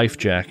for a life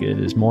jacket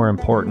is more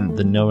important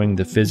than knowing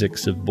the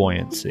physics of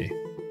buoyancy.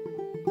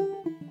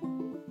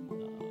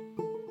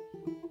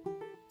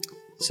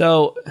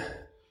 So,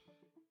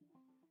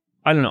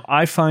 I don't know.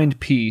 I find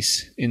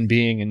peace in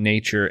being in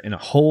nature in a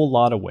whole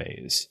lot of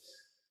ways.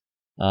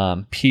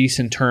 Peace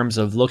in terms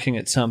of looking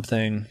at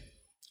something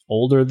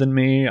older than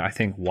me, I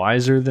think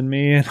wiser than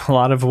me in a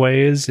lot of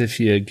ways, if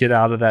you get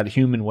out of that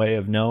human way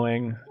of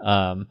knowing.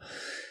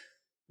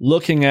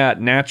 Looking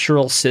at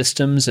natural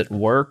systems at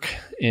work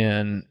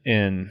in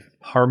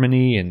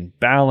harmony and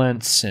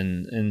balance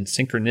and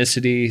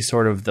synchronicity,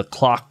 sort of the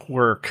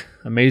clockwork,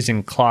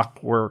 amazing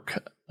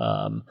clockwork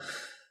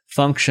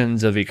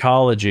functions of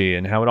ecology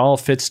and how it all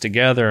fits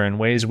together in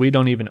ways we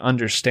don't even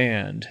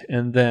understand.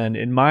 And then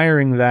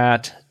admiring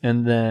that,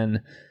 and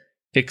then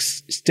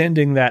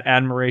extending that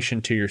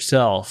admiration to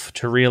yourself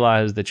to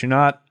realize that you're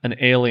not an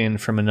alien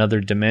from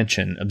another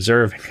dimension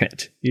observing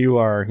it. You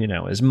are,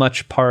 as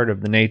much part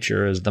of the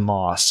nature as the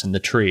moss and the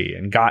tree,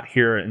 and got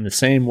here in the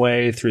same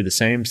way through the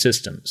same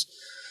systems.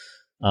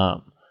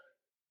 And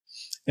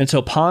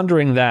so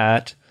pondering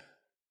that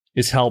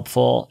is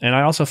helpful. And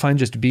I also find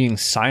just being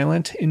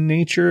silent in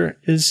nature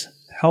is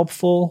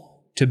helpful,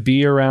 to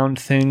be around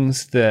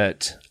things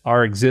that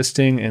are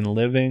existing and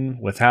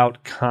living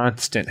without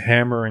constant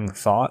hammering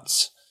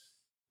thoughts.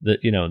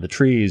 the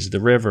trees, the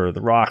river,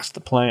 the rocks,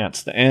 the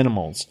plants, the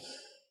animals.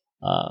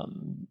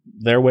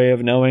 Their way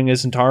of knowing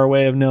isn't our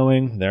way of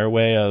knowing. Their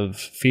way of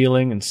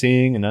feeling and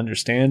seeing and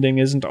understanding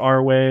isn't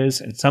our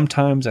ways. And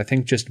sometimes I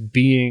think just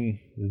being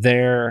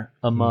there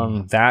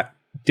among that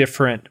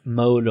different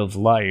mode of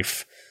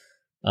life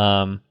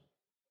can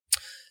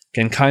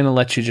kind of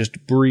let you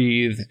just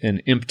breathe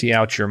and empty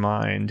out your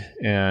mind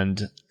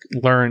and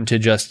learn to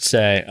just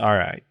say, all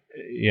right,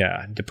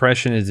 yeah,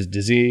 depression is a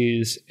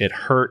disease. It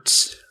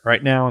hurts.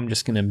 Right now, I'm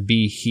just going to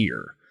be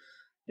here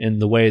in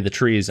the way the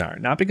trees are.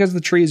 Not because the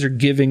trees are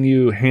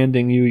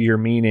handing you your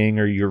meaning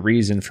or your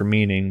reason for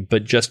meaning,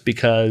 but just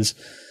because,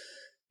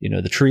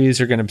 the trees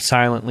are going to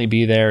silently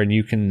be there and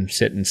you can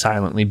sit and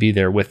silently be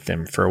there with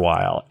them for a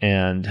while.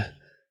 And,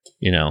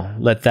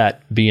 let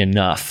that be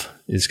enough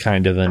is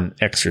kind of an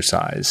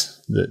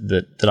exercise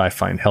that I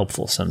find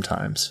helpful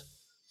sometimes.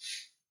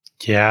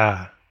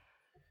 Yeah.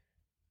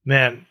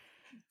 Man,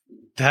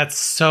 that's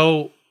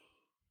so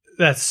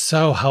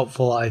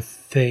helpful, I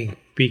think,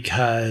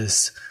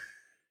 because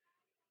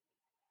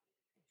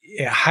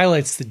it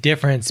highlights the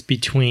difference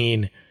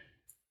between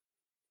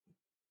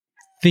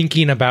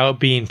thinking about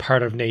being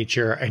part of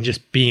nature and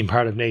just being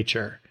part of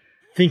nature.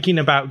 Thinking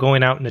about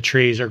going out in the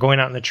trees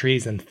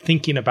and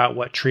thinking about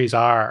what trees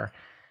are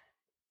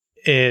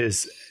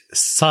is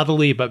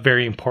subtly but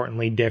very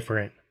importantly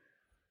different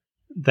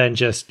than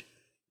just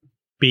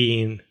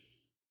being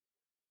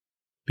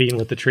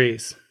with the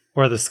trees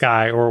or the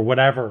sky or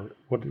whatever,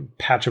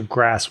 patch of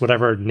grass,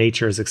 whatever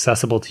nature is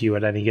accessible to you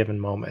at any given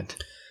moment.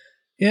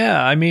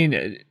 Yeah, I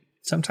mean,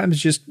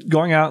 sometimes just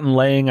going out and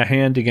laying a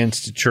hand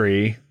against a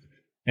tree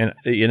and,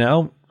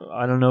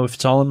 I don't know if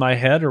it's all in my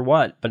head or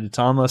what, but it's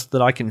almost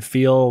that I can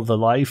feel the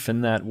life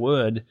in that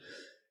wood.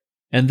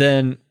 And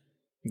then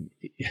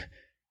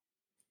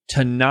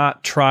to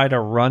not try to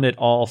run it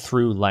all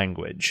through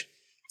language,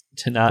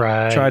 to not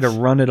try to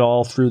run it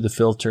all through the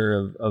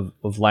filter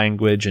of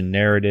language and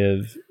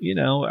narrative.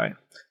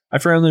 I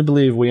firmly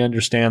believe we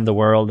understand the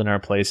world and our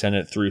place in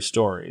it through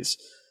stories.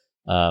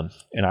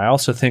 And I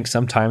also think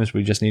sometimes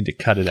we just need to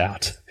cut it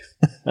out.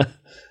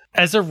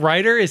 As a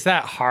writer, is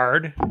that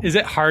hard? Is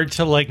it hard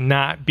to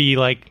not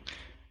be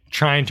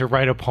trying to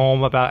write a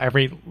poem about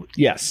every?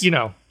 Yes.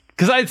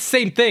 Because I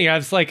same thing. I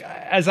was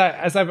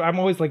I'm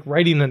always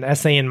writing an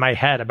essay in my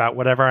head about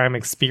whatever I'm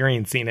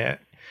experiencing it.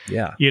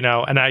 Yeah.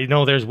 And I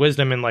know there's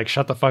wisdom in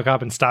shut the fuck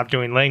up and stop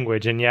doing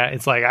language, and yet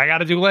it's I got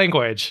to do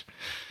language.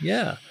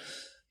 Yeah.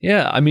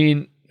 Yeah. I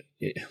mean,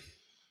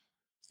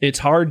 it's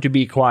hard to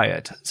be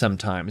quiet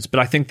sometimes, but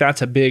I think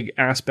that's a big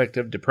aspect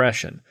of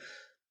depression.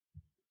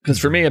 Because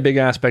for me, a big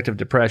aspect of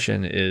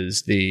depression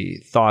is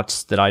the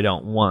thoughts that I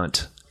don't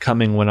want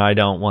coming when I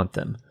don't want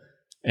them.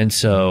 And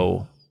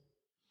so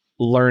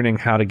learning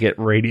how to get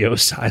radio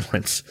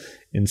silence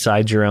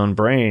inside your own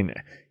brain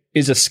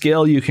is a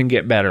skill you can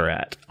get better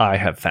at, I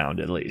have found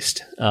at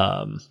least.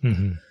 And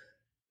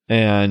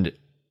I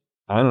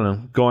don't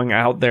know, going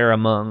out there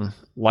among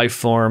life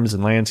forms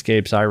and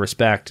landscapes I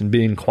respect and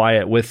being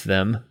quiet with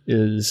them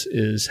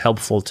is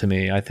helpful to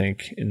me, I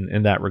think,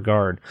 in that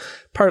regard.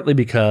 Partly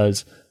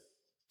because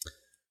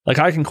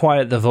I can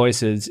quiet the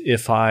voices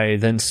if I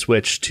then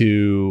switch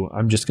to,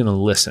 I'm just going to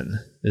listen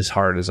as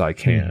hard as I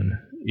can,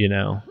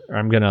 or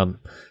I'm going to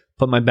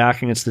put my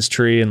back against this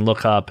tree and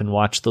look up and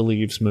watch the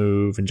leaves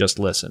move and just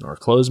listen, or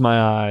close my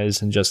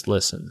eyes and just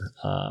listen.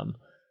 I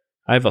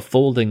have a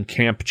folding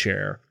camp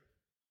chair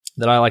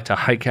that I like to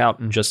hike out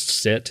and just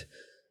sit.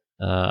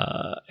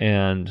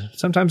 And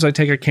sometimes I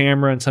take a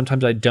camera and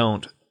sometimes I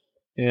don't.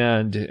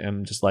 And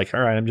I'm just all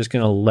right, I'm just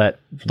going to let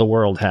the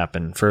world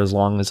happen for as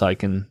long as I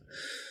can.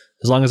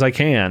 As long as I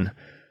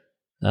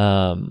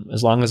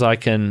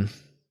can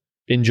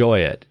enjoy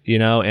it,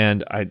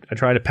 and I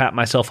try to pat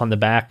myself on the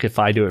back if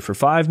I do it for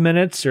 5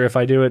 minutes or if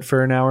I do it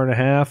for an hour and a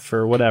half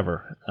or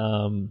whatever.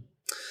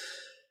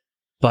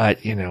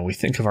 But, we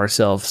think of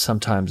ourselves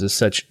sometimes as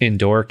such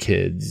indoor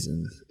kids,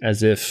 and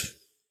as if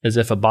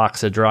a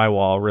box of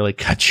drywall really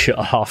cuts you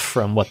off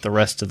from what the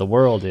rest of the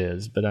world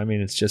is. But I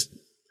mean, it's just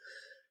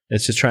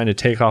trying to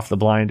take off the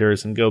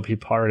blinders and go be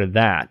part of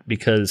that,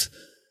 because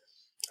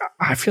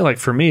I feel like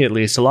for me, at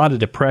least, a lot of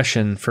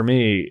depression for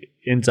me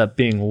ends up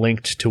being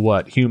linked to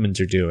what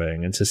humans are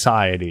doing and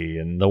society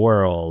and the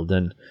world,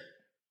 and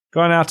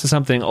going out to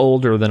something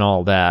older than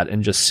all that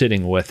and just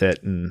sitting with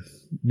it and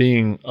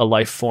being a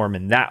life form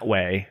in that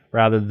way,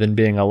 rather than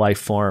being a life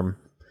form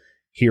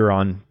here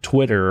on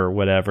Twitter or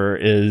whatever,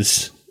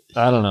 is,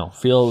 I don't know,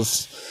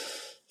 feels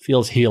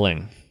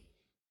healing.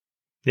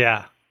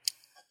 Yeah.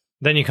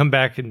 Then you come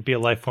back and be a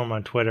life form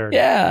on Twitter.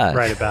 Yeah.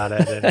 Write about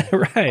it.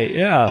 And, right.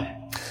 Yeah.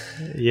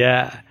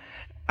 Yeah.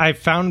 I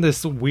found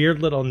this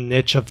weird little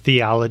niche of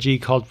theology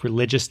called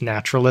religious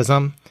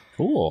naturalism.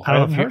 Cool. I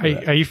don't know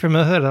if are you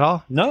familiar with it at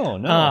all?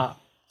 No.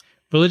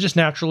 Religious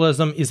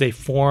naturalism is a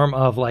form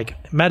of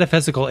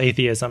metaphysical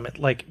atheism.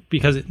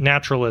 Because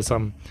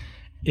naturalism,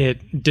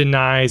 it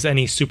denies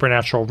any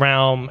supernatural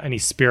realm, any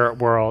spirit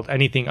world,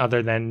 anything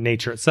other than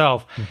nature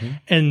itself. Mm-hmm.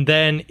 And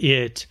then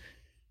it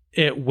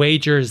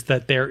wagers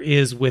that there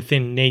is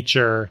within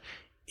nature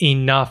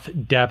enough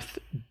depth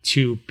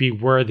to be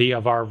worthy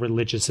of our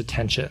religious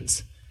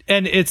attentions.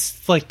 And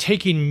it's like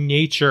taking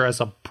nature as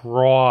a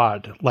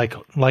broad, like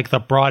the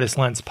broadest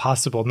lens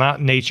possible,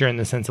 not nature in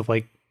the sense of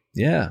like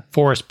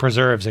forest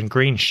preserves and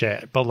green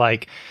shit, but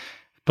like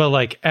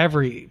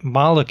every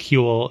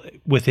molecule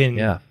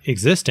within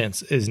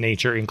existence is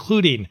nature,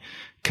 including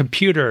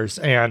computers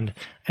and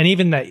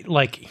even that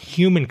like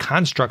human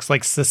constructs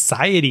like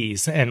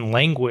societies and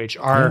language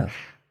are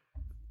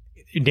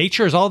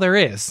nature is all there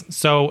is.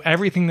 So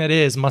everything that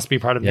is must be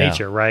part of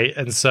nature, right?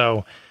 And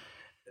so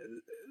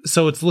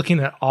it's looking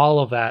at all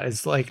of that.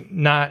 It's like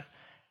not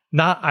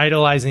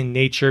idolizing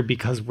nature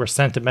because we're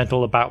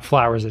sentimental about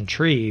flowers and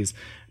trees,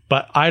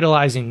 but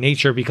idolizing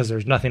nature because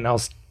there's nothing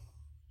else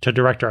to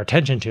direct our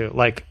attention to.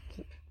 Like,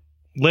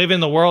 live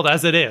in the world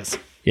as it is.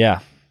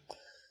 Yeah.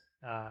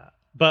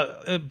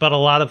 But a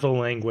lot of the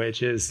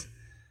language is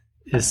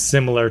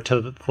similar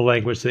to the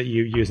language that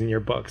you use in your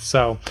book.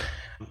 So,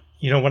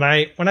 when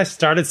I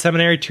started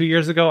seminary 2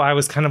 years ago, I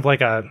was kind of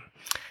like a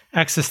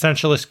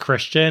existentialist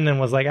Christian and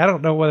was like, I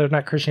don't know whether or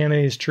not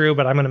Christianity is true,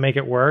 but I'm going to make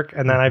it work.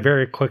 And then I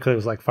very quickly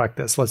was like, fuck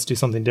this, let's do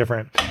something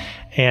different.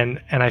 And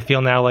I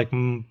feel now like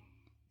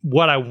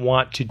what I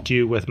want to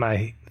do with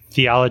my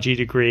theology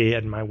degree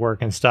and my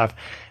work and stuff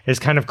is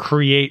kind of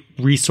create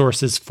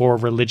resources for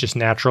religious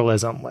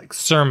naturalism, like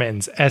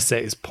sermons,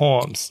 essays,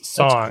 poems,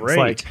 songs.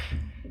 Like,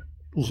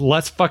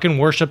 let's fucking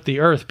worship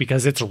the earth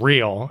because it's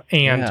real,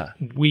 and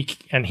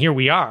here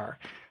we are.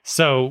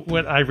 So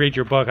when I read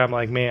your book, I'm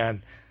like,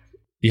 man,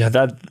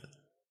 that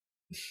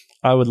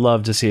I would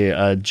love to see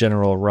a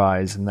general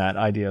rise in that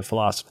idea of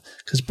philosophy.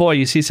 Because boy,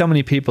 you see so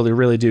many people who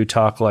really do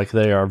talk like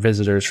they are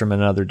visitors from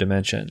another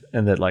dimension,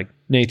 and that like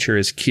nature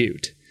is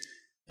cute.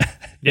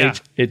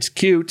 It's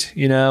cute,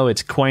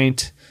 it's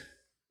quaint.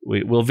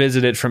 We'll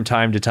visit it from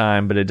time to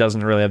time, but it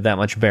doesn't really have that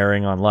much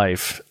bearing on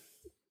life.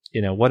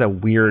 What a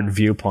weird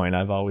viewpoint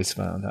I've always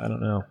found. I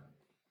don't know.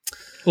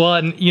 Well,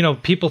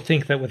 and people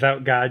think that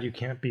without God you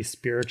can't be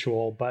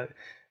spiritual, but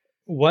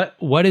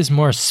what is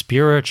more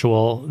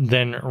spiritual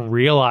than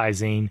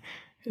realizing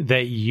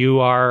that you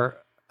are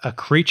a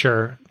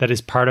creature that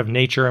is part of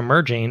nature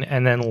emerging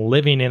and then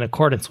living in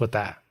accordance with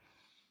that?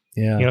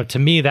 Yeah. To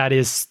me, that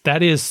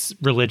is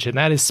religion.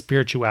 That is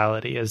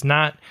spirituality, is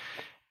not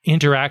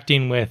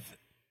interacting with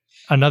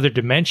another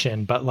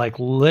dimension, but like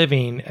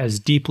living as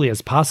deeply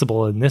as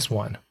possible in this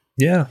one.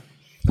 Yeah,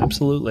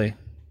 absolutely.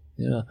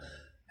 Yeah.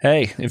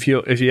 Hey, if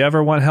you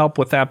ever want help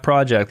with that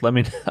project, let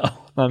me know.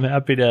 I'm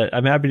happy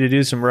to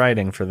do some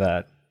writing for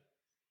that.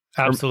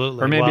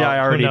 Absolutely. Or maybe I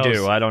already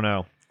do. I don't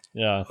know.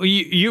 Yeah.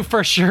 You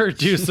for sure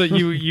do. So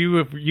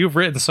you've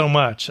written so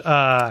much.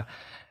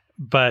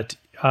 But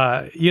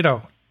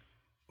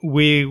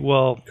we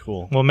will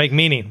we'll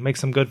make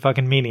some good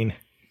fucking meaning.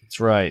 That's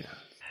right.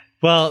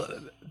 Well,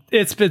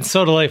 it's been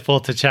so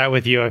delightful to chat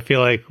with you. I feel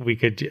like we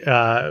could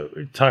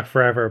talk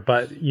forever,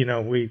 but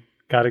we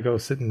got to go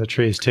sit in the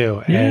trees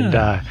too.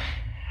 Yeah.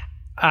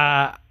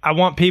 And I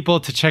want people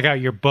to check out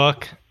your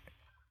book,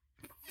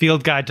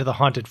 Field Guide to the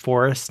Haunted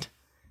Forest.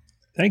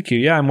 Thank you.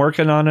 Yeah, I'm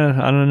working on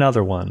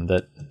another one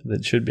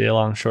that should be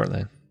along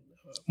shortly.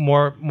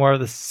 More of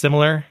the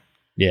similar?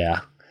 Yeah.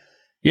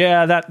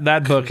 Yeah,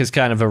 that book is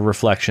kind of a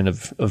reflection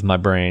of my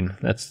brain.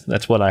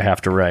 That's what I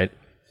have to write.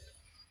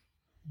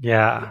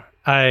 Yeah,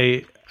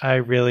 I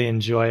really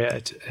enjoy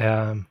it.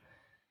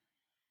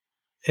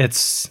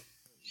 It's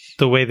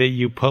the way that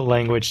you put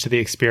language to the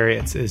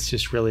experience is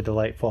just really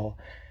delightful.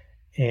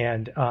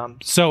 And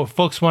so if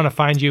folks want to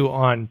find you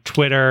on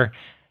Twitter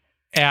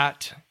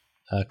at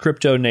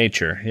Crypto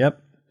Nature.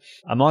 Yep.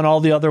 I'm on all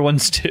the other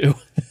ones too.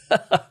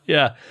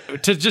 Yeah.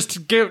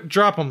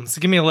 Drop them. So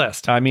give me a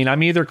list. I mean,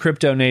 I'm either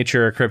Crypto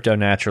Nature or Crypto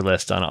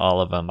Naturalist on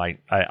all of them. I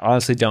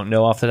honestly don't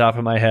know off the top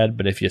of my head,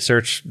 but if you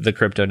search the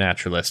Crypto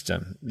Naturalist,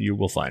 you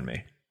will find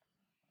me.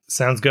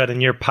 Sounds good.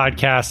 And your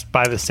podcast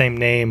by the same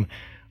name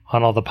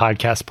on all the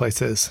podcast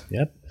places.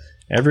 Yep.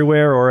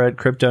 Everywhere or at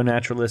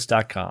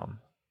cryptonaturalist.com.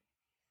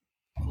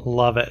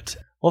 Love it.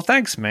 Well,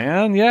 thanks,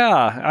 man.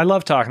 Yeah. I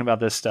love talking about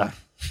this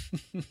stuff.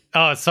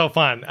 Oh, it's so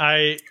fun.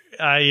 I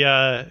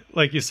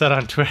like you said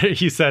on Twitter,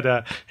 you said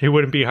it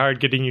wouldn't be hard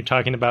getting you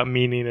talking about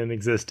meaning and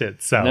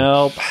existence. So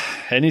nope.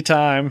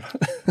 Anytime.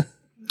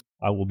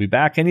 I will be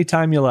back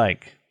anytime you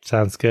like.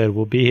 Sounds good.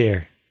 We'll be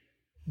here.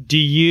 Do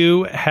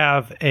you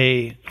have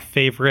a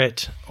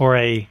favorite or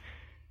a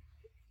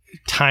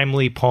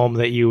timely poem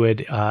that you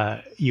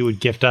would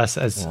gift us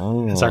as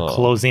our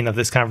closing of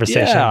this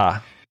conversation? Yeah.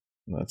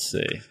 Let's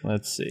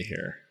see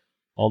here.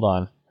 Hold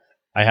on.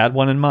 I had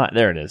one in mind.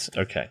 There it is.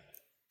 Okay.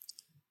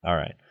 All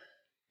right.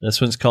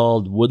 This one's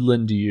called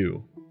Woodland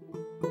U.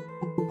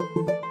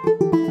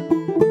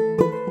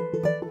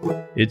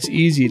 It's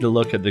easy to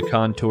look at the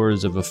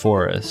contours of a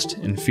forest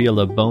and feel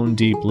a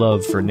bone-deep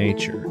love for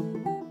nature.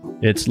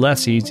 It's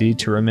less easy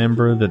to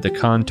remember that the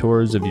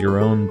contours of your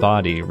own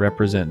body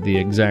represent the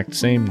exact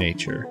same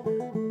nature.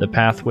 The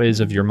pathways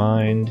of your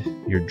mind,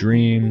 your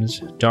dreams,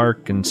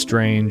 dark and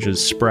strange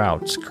as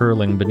sprouts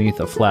curling beneath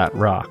a flat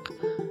rock.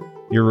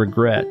 Your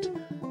regret,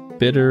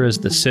 bitter as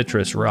the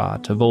citrus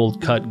rot of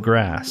old cut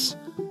grass.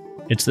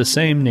 It's the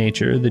same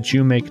nature that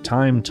you make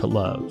time to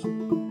love,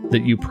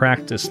 that you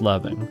practice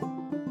loving.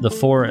 The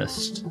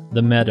forest,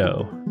 the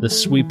meadow, the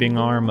sweeping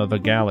arm of a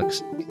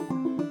galaxy.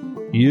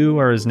 You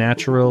are as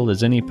natural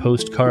as any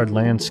postcard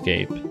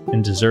landscape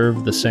and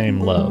deserve the same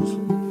love.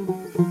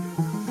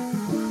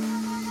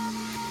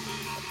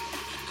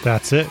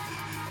 That's it.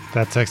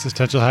 That's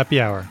Existential Happy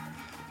Hour.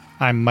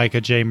 I'm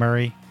Micah J.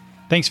 Murray.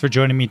 Thanks for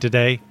joining me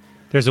today.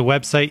 There's a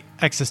website,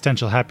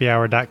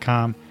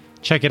 existentialhappyhour.com.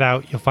 Check it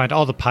out. You'll find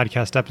all the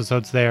podcast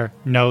episodes there,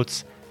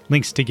 notes,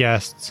 links to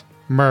guests,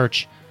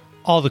 merch,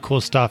 all the cool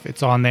stuff.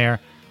 It's on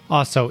there.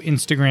 Also,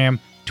 Instagram,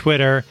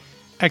 Twitter,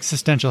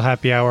 Existential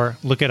Happy Hour.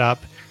 Look it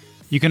up.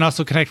 You can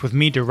also connect with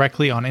me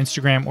directly on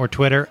Instagram or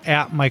Twitter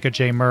at Micah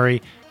J.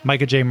 Murray,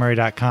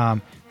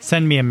 micahjmurray.com.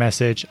 Send me a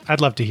message.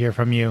 I'd love to hear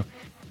from you.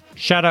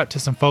 Shout out to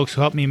some folks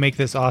who helped me make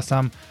this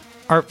awesome.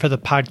 Art for the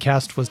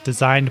podcast was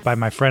designed by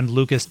my friend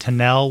Lucas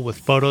Tennell with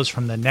photos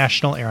from the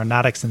National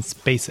Aeronautics and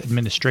Space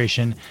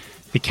Administration.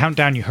 The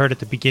countdown you heard at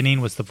the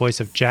beginning was the voice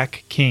of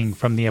Jack King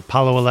from the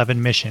Apollo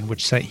 11 mission,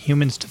 which sent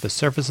humans to the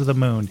surface of the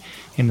moon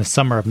in the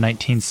summer of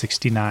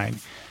 1969.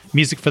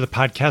 Music for the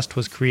podcast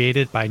was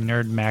created by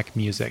Nerd Mac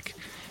Music.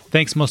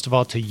 Thanks most of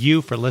all to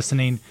you for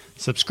listening.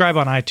 Subscribe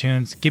on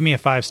iTunes. Give me a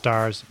 5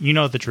 stars. You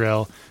know the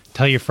drill.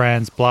 Tell your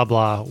friends, blah,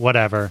 blah,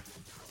 whatever.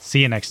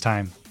 See you next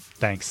time.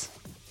 Thanks.